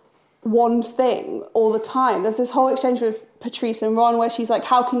one thing all the time. There's this whole exchange with Patrice and Ron where she's like,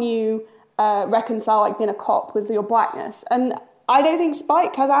 how can you reconcile like being a cop with your blackness? And I don't think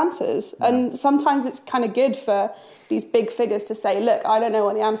Spike has answers. No. And sometimes it's kind of good for these big figures to say, look, I don't know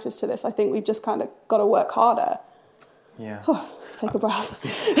what the answer is to this. I think we've just kind of got to work harder. Yeah. Take a breath.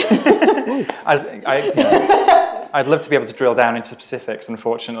 I'd love to be able to drill down into specifics.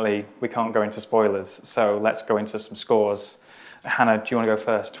 Unfortunately, we can't go into spoilers. So let's go into some scores. Hannah, do you want to go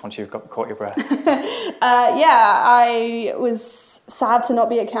first once you've caught your breath? I was sad to not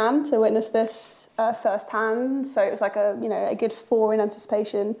be at Cannes to witness this firsthand. So it was like a good 4 in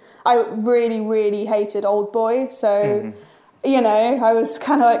anticipation. I really, really hated Old Boy. So, I was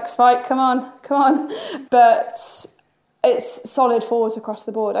kind of like, Spike, come on. But it's solid 4s across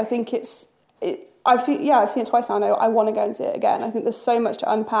the board. I think I've seen it twice now. I want to go and see it again. I think there's so much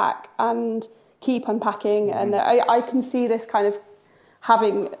to unpack and keep unpacking, and I can see this kind of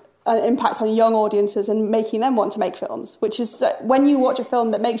having an impact on young audiences and making them want to make films, which is when you watch a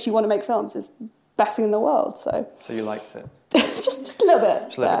film that makes you want to make films is the best thing in the world. So you liked it? just a little bit.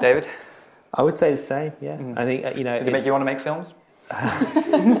 Just a little bit, David? I would say the same, yeah. I think, Did it make you want to make films?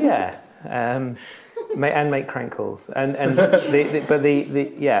 Yeah. And make crank calls. I'm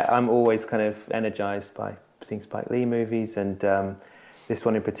always kind of energized by seeing Spike Lee movies, and this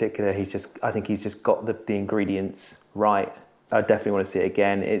one in particular, I think he's just got the ingredients right. I definitely want to see it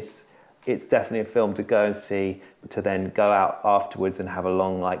again. It's definitely a film to go and see, to then go out afterwards and have a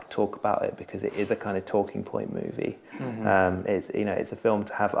long talk about it, because it is a kind of talking point movie. Mm-hmm. It's a film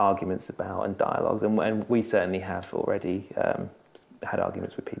to have arguments about and dialogues, and we certainly have already had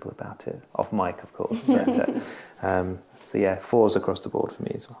arguments with people about it, off mic, of course. But, 4s across the board for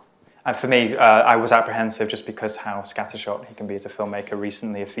me as well. And for me, I was apprehensive just because how scattershot he can be as a filmmaker,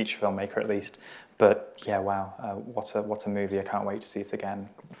 recently a feature filmmaker at least. But yeah, wow, what a movie. I can't wait to see it again.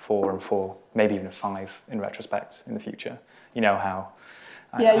 4 and 4, maybe even a 5 in retrospect in the future. You know how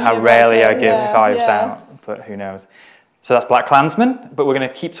rarely I give 5s out, but who knows. So that's Black Klansman, but we're going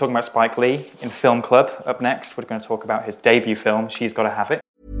to keep talking about Spike Lee in Film Club. Up next, we're going to talk about his debut film, She's Gotta Have It.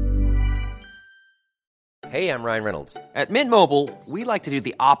 Hey, I'm Ryan Reynolds. At Mint Mobile, we like to do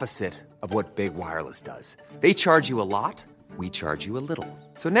the opposite of what Big Wireless does. They charge you a lot, we charge you a little.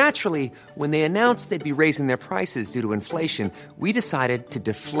 So naturally, when they announced they'd be raising their prices due to inflation, we decided to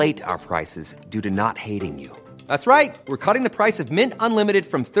deflate our prices due to not hating you. That's right. We're cutting the price of Mint Unlimited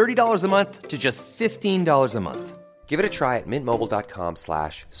from $30 a month to just $15 a month. Give it a try at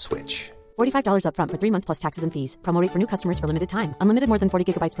mintmobile.com/switch. $45 up front for 3 months plus taxes and fees. Promo rate for new customers for limited time. Unlimited more than 40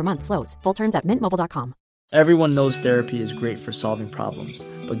 gigabytes per month. Slows full terms at mintmobile.com. Everyone knows therapy is great for solving problems,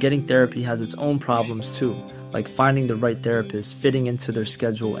 but getting therapy has its own problems too, like finding the right therapist, fitting into their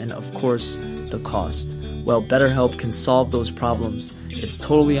schedule, and of course, the cost. Well, BetterHelp can solve those problems. It's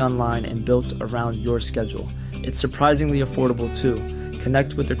totally online and built around your schedule. It's surprisingly affordable too.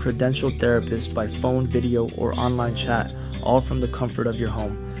 Connect with a credentialed therapist by phone, video, or online chat, all from the comfort of your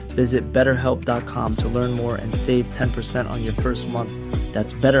home. Visit BetterHelp.com to learn more and save 10% on your first month.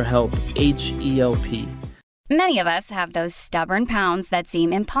 That's BetterHelp, H-E-L-P. Many of us have those stubborn pounds that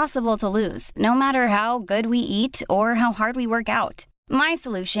seem impossible to lose, no matter how good we eat or how hard we work out. My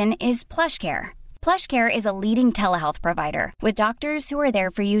solution is PlushCare. PlushCare is a leading telehealth provider with doctors who are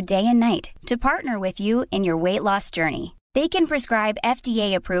there for you day and night to partner with you in your weight loss journey. They can prescribe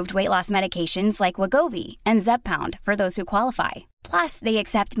FDA-approved weight loss medications like Wegovy and Zepbound for those who qualify. Plus, they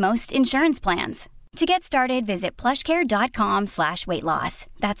accept most insurance plans. To get started, visit plushcare.com/weightloss.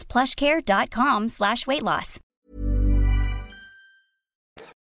 That's plushcare.com/weightloss.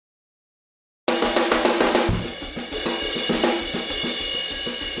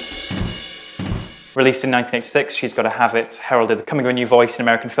 Released in 1986, She's Gotta Have It heralded the coming of a new voice in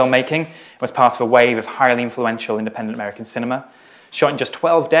American filmmaking and was part of a wave of highly influential independent American cinema. Shot in just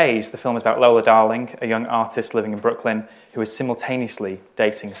 12 days, the film is about Lola Darling, a young artist living in Brooklyn who is simultaneously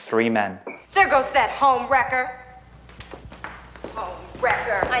dating 3 men. There goes that home wrecker. Home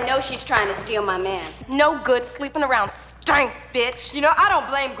wrecker. I know she's trying to steal my man. No good sleeping around stank, bitch. You know, I don't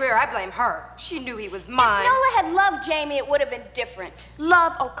blame Greer, I blame her. She knew he was mine. If Lola had loved Jamie, it would have been different.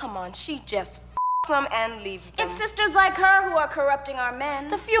 Love? Oh, come on. She just them and leaves them. It's sisters like her who are corrupting our men.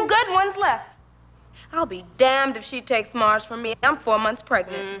 The few good ones left. I'll be damned if she takes Mars from me. I'm 4 months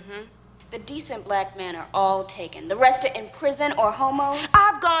pregnant. Mm-hmm. The decent black men are all taken. The rest are in prison or homos.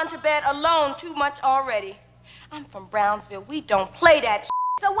 I've gone to bed alone too much already. I'm from Brownsville. We don't play that shit.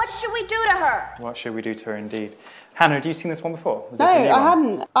 So what should we do to her? What should we do to her, indeed? Hannah, had you seen this one before? No, I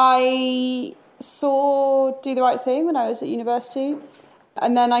hadn't. I saw Do the Right Thing when I was at university.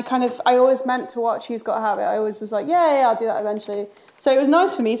 And then I always meant to watch She's Gotta Have It. I always was like, yeah, I'll do that eventually. So it was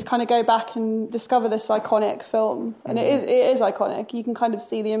nice for me to kind of go back and discover this iconic film. And it is iconic. You can kind of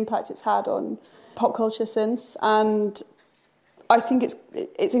see the impact it's had on pop culture since. And I think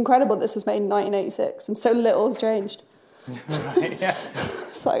it's incredible this was made in 1986 and so little has changed. Right, yeah.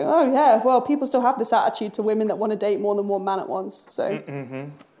 It's like, oh yeah, well, people still have this attitude to women that want to date more than one man at once. So,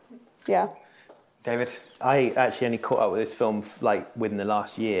 yeah. David? I actually only caught up with this film within the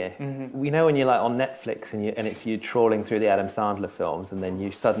last year. Mm-hmm. You know when you're on Netflix and it's you trawling through the Adam Sandler films and then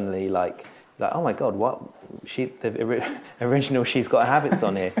you suddenly oh my God, what? The original She's Gotta Have It's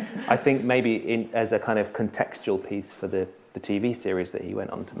on here. I think maybe as a kind of contextual piece for the TV series that he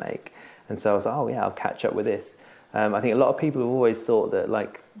went on to make. And so I was like, oh yeah, I'll catch up with this. I think a lot of people have always thought that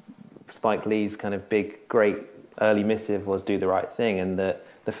Spike Lee's kind of big, great early missive was Do the Right Thing, and that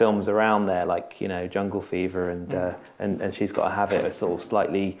the films around there, Jungle Fever and She's Gotta Have It, are sort of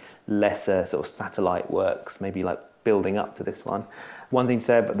slightly lesser sort of satellite works, maybe like building up to this one. One thing to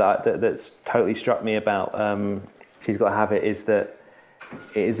say about that's totally struck me about She's Got to Have It is that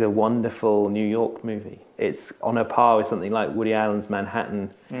it is a wonderful New York movie. It's on a par with something like Woody Allen's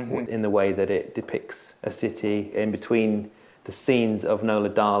Manhattan in the way that it depicts a city in between the scenes of Nola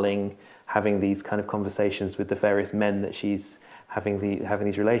Darling having these kind of conversations with the various men that she's having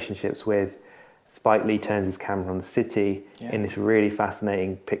these relationships with. Spike Lee turns his camera on the city in this really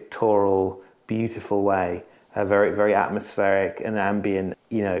fascinating, pictorial, beautiful way. Very, very atmospheric and ambient.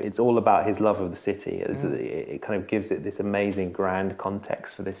 You know, it's all about his love of the city. It kind of gives it this amazing, grand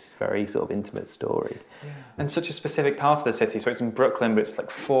context for this very sort of intimate story. Yeah. And such a specific part of the city. So it's in Brooklyn, but it's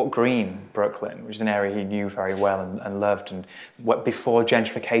like Fort Greene, Brooklyn, which is an area he knew very well and loved. And before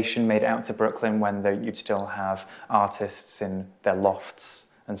gentrification made it out to Brooklyn, when you'd still have artists in their lofts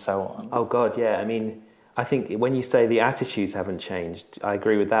and so on. Oh God, yeah. I mean, I think when you say the attitudes haven't changed, I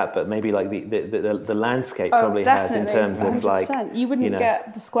agree with that. But maybe like the landscape probably has in terms 100%. Of like you wouldn't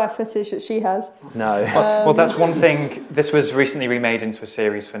get the square footage that she has. No. Well, that's one thing. This was recently remade into a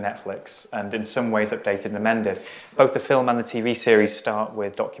series for Netflix, and in some ways updated and amended. Both the film and the TV series start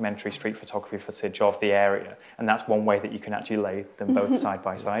with documentary street photography footage of the area, and that's one way that you can actually lay them both side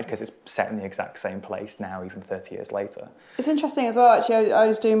by side because it's set in the exact same place now, even 30 years later. It's interesting as well. Actually, I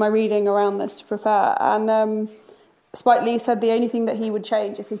was doing my reading around this to prepare, and Spike Lee said the only thing that he would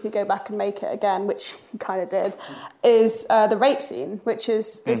change if he could go back and make it again, which he kind of did, is the rape scene, which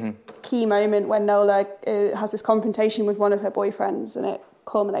is this key moment when Nola has this confrontation with one of her boyfriends, and it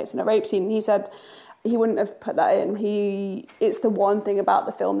culminates in a rape scene. And he said he wouldn't have put that in. It's the one thing about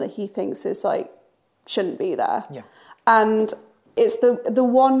the film that he thinks is like shouldn't be there. Yeah. And it's the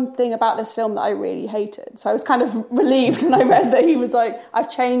one thing about this film that I really hated. So I was kind of relieved when I read that he was like, I've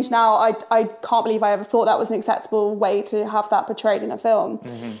changed now. I can't believe I ever thought that was an acceptable way to have that portrayed in a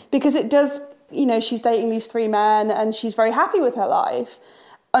film. Because it does, you know, she's dating these three men and she's very happy with her life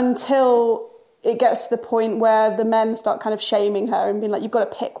until it gets to the point where the men start kind of shaming her and being like, you've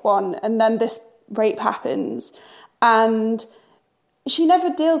got to pick one. And then this rape happens and she never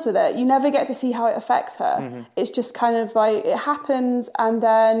deals with it. You never get to see how it affects her. It's just kind of like it happens and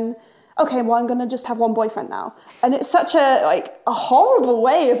then, okay, well, I'm going to just have one boyfriend now. And it's such a horrible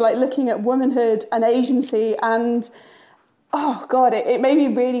way of like looking at womanhood and agency and oh God, it made me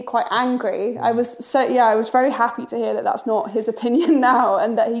really quite angry. I was very happy to hear that that's not his opinion now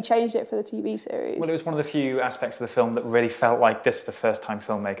and that he changed it for the TV series. Well, it was one of the few aspects of the film that really felt like this is the first time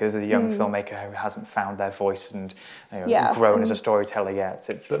filmmaker, this is a young filmmaker who hasn't found their voice and grown as a storyteller yet.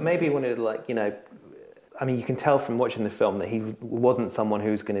 But maybe he wanted I mean, you can tell from watching the film that he wasn't someone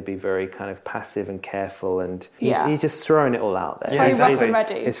who's going to be very kind of passive and careful, and he's just throwing it all out there. It's very rough and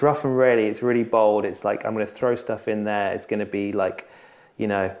ready. It's rough and ready. It's really bold. It's like, I'm going to throw stuff in there. It's going to be like, you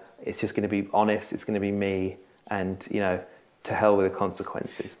know, it's just going to be honest. It's going to be me, and you know, to hell with the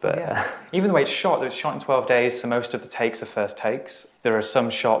consequences. But even the way it's shot in 12 days, so most of the takes are first takes. There are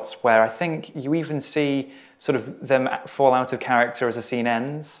some shots where I think you even see sort of them fall out of character as the scene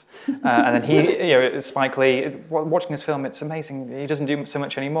ends. And then Spike Lee, watching this film, it's amazing. He doesn't do so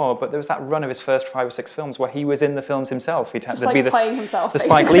much anymore, but there was that run of his first 5 or 6 films where he was in the films himself. He'd have to be playing himself, the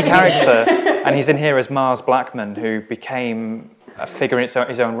Spike Lee character. And he's in here as Mars Blackman, who became a figure in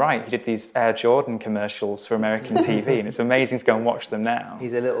his own right. He did these Air Jordan commercials for American TV, and it's amazing to go and watch them now.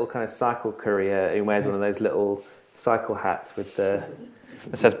 He's a little kind of cycle courier who wears one of those little cycle hats with the...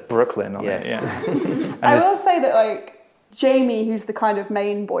 It says Brooklyn on it, yeah. I will say that, like, Jamie, who's the kind of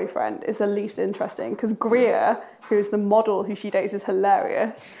main boyfriend, is the least interesting, because Greer, who's the model who she dates, is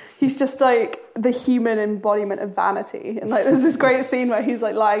hilarious. He's just, like, the human embodiment of vanity. And, like, there's this great scene where he's,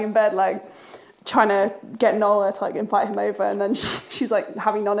 like, lying in bed, like, trying to get Nola to, like, invite him over, and then she's, like,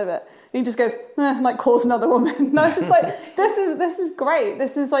 having none of it. And he just goes, and, like, calls another woman. And I was just like, this is great.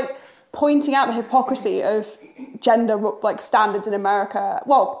 This is, like, pointing out the hypocrisy of gender like standards in America,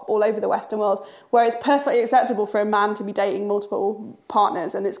 well, all over the Western world, where it's perfectly acceptable for a man to be dating multiple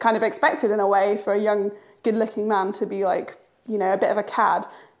partners, and it's kind of expected in a way for a young, good-looking man to be like, you know, a bit of a cad.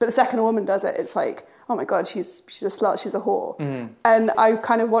 But the second a woman does it, it's like, oh my God, she's a slut, she's a whore. And I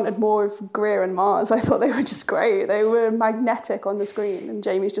kind of wanted more of Greer and Mars. I thought they were just great. They were magnetic on the screen, and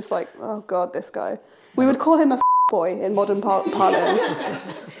Jamie's just like, oh God, this guy. We would call him a boy in modern parlance.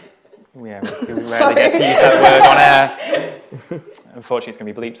 Yeah, we rarely get to use that word on air. Unfortunately, it's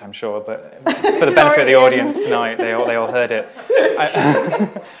going to be bleeped, I'm sure, but for the benefit of the audience tonight, they all heard it.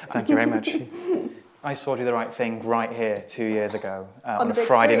 Thank you very much. I saw Do the Right Thing right here 2 years ago on a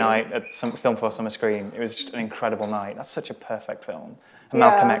Friday night at Film for Summer Screen. It was just an incredible night. That's such a perfect film. And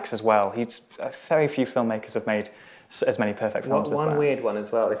Malcolm X as well. Very few filmmakers have made as many perfect films as that. One weird one as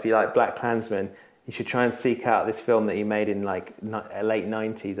well, if you like Black Klansman, you should try and seek out this film that he made in like late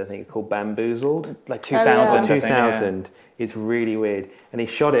 90s, I think, called Bamboozled. Like 2000. 2000. It's really weird. And he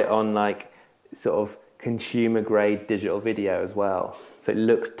shot it on like sort of consumer grade digital video as well. So it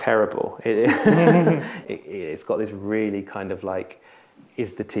looks terrible. It's got this really kind of like,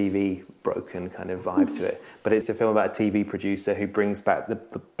 is the TV broken kind of vibe to it. But it's a film about a TV producer who brings back the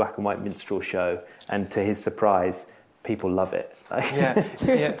black and white minstrel show, and to his surprise, people love it. To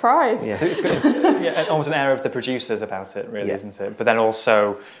his surprise. Yeah. It's almost an air of the producers about it, really, isn't it? But then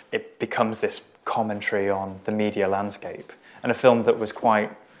also it becomes this commentary on the media landscape, and a film that was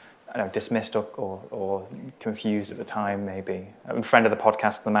quite dismissed or confused at the time, maybe. A friend of the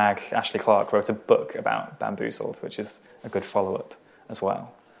podcast, The Mag, Ashley Clark, wrote a book about Bamboozled, which is a good follow-up as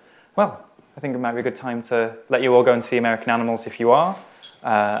well. Well, I think it might be a good time to let you all go and see American Animals if you are,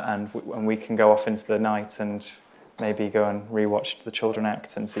 and we can go off into the night and maybe go and rewatch The Children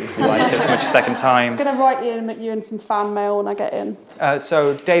Act and see if you like it as much a second time. I'm going to write you in some fan mail when I get in.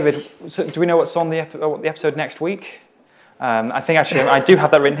 So, David, do we know what's on the episode next week? I think actually I do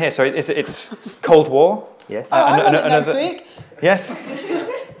have that written here. So it's Cold War. Yes. Next week. Yes.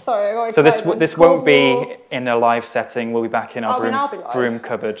 Sorry, I got excited. So this won't be in a live setting. We'll be back in our broom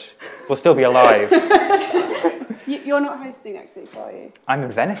cupboard. We'll still be alive. You're not hosting next week, are you? I'm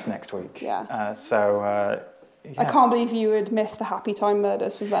in Venice next week. Yeah. Yeah. I can't believe you would miss the Happy Time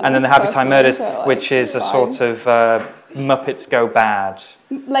Murders for Venice. And then the Happy Time Murders, which is a sort of Muppets Go Bad.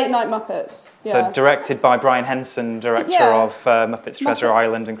 Late Night Muppets. Yeah. So directed by Brian Henson, director of Muppets Treasure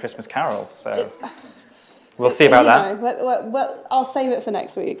Island and Christmas Carol. So we'll see about that. Well, I'll save it for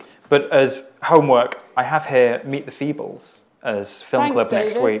next week. But as homework, I have here Meet the Feebles as film club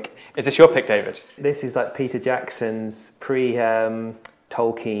David. Next week. Is this your pick, David? This is like Peter Jackson's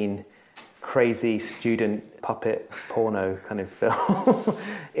pre-Tolkien crazy student puppet porno kind of film.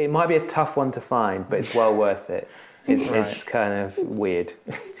 It might be a tough one to find, but it's well worth it. It's kind of weird.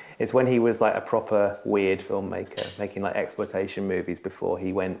 It's when he was like a proper weird filmmaker, making like exploitation movies before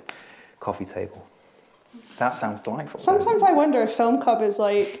he went coffee table. That sounds delightful. Sometimes I wonder if film club is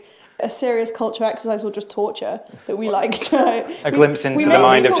like a serious culture exercise or just torture that we like to... A glimpse into the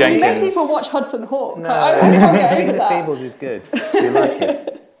mind of Jenkins. We make people watch Hudson Hawk. No, I can't get over that. The Feebles is good. We like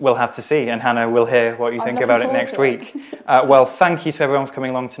it. We'll have to see, and Hannah will hear what you think about it next week. Well, thank you to everyone for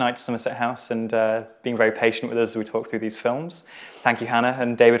coming along tonight to Somerset House and being very patient with us as we talk through these films. Thank you, Hannah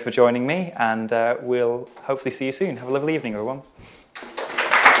and David, for joining me, and we'll hopefully see you soon. Have a lovely evening, everyone.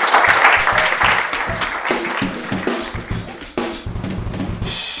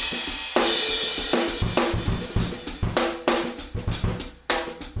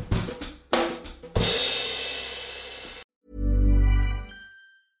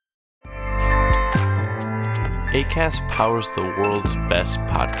 Acast powers the world's best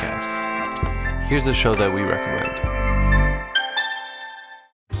podcasts. Here's a show that we recommend.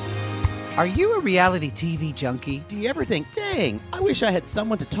 Are you a reality TV junkie? Do you ever think, dang, I wish I had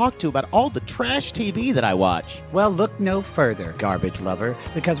someone to talk to about all the trash TV that I watch? Well, look no further, garbage lover,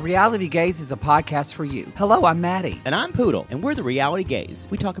 because Reality Gaze is a podcast for you. Hello, I'm Maddie. And I'm Poodle, and we're the Reality Gaze.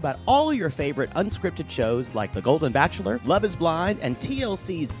 We talk about all your favorite unscripted shows like The Golden Bachelor, Love is Blind, and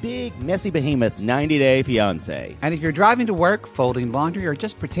TLC's big, messy behemoth, 90 Day Fiancé. And if you're driving to work, folding laundry, or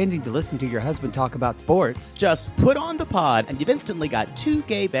just pretending to listen to your husband talk about sports, just put on the pod, and you've instantly got two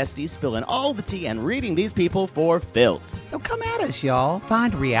gay besties spilling all the tea and reading these people for filth. So come at us, y'all.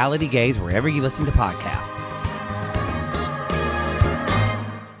 Find Reality Gaze wherever you listen to podcasts.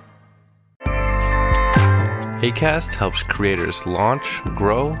 Acast helps creators launch,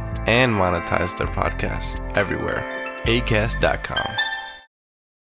 grow, and monetize their podcasts everywhere. Acast.com.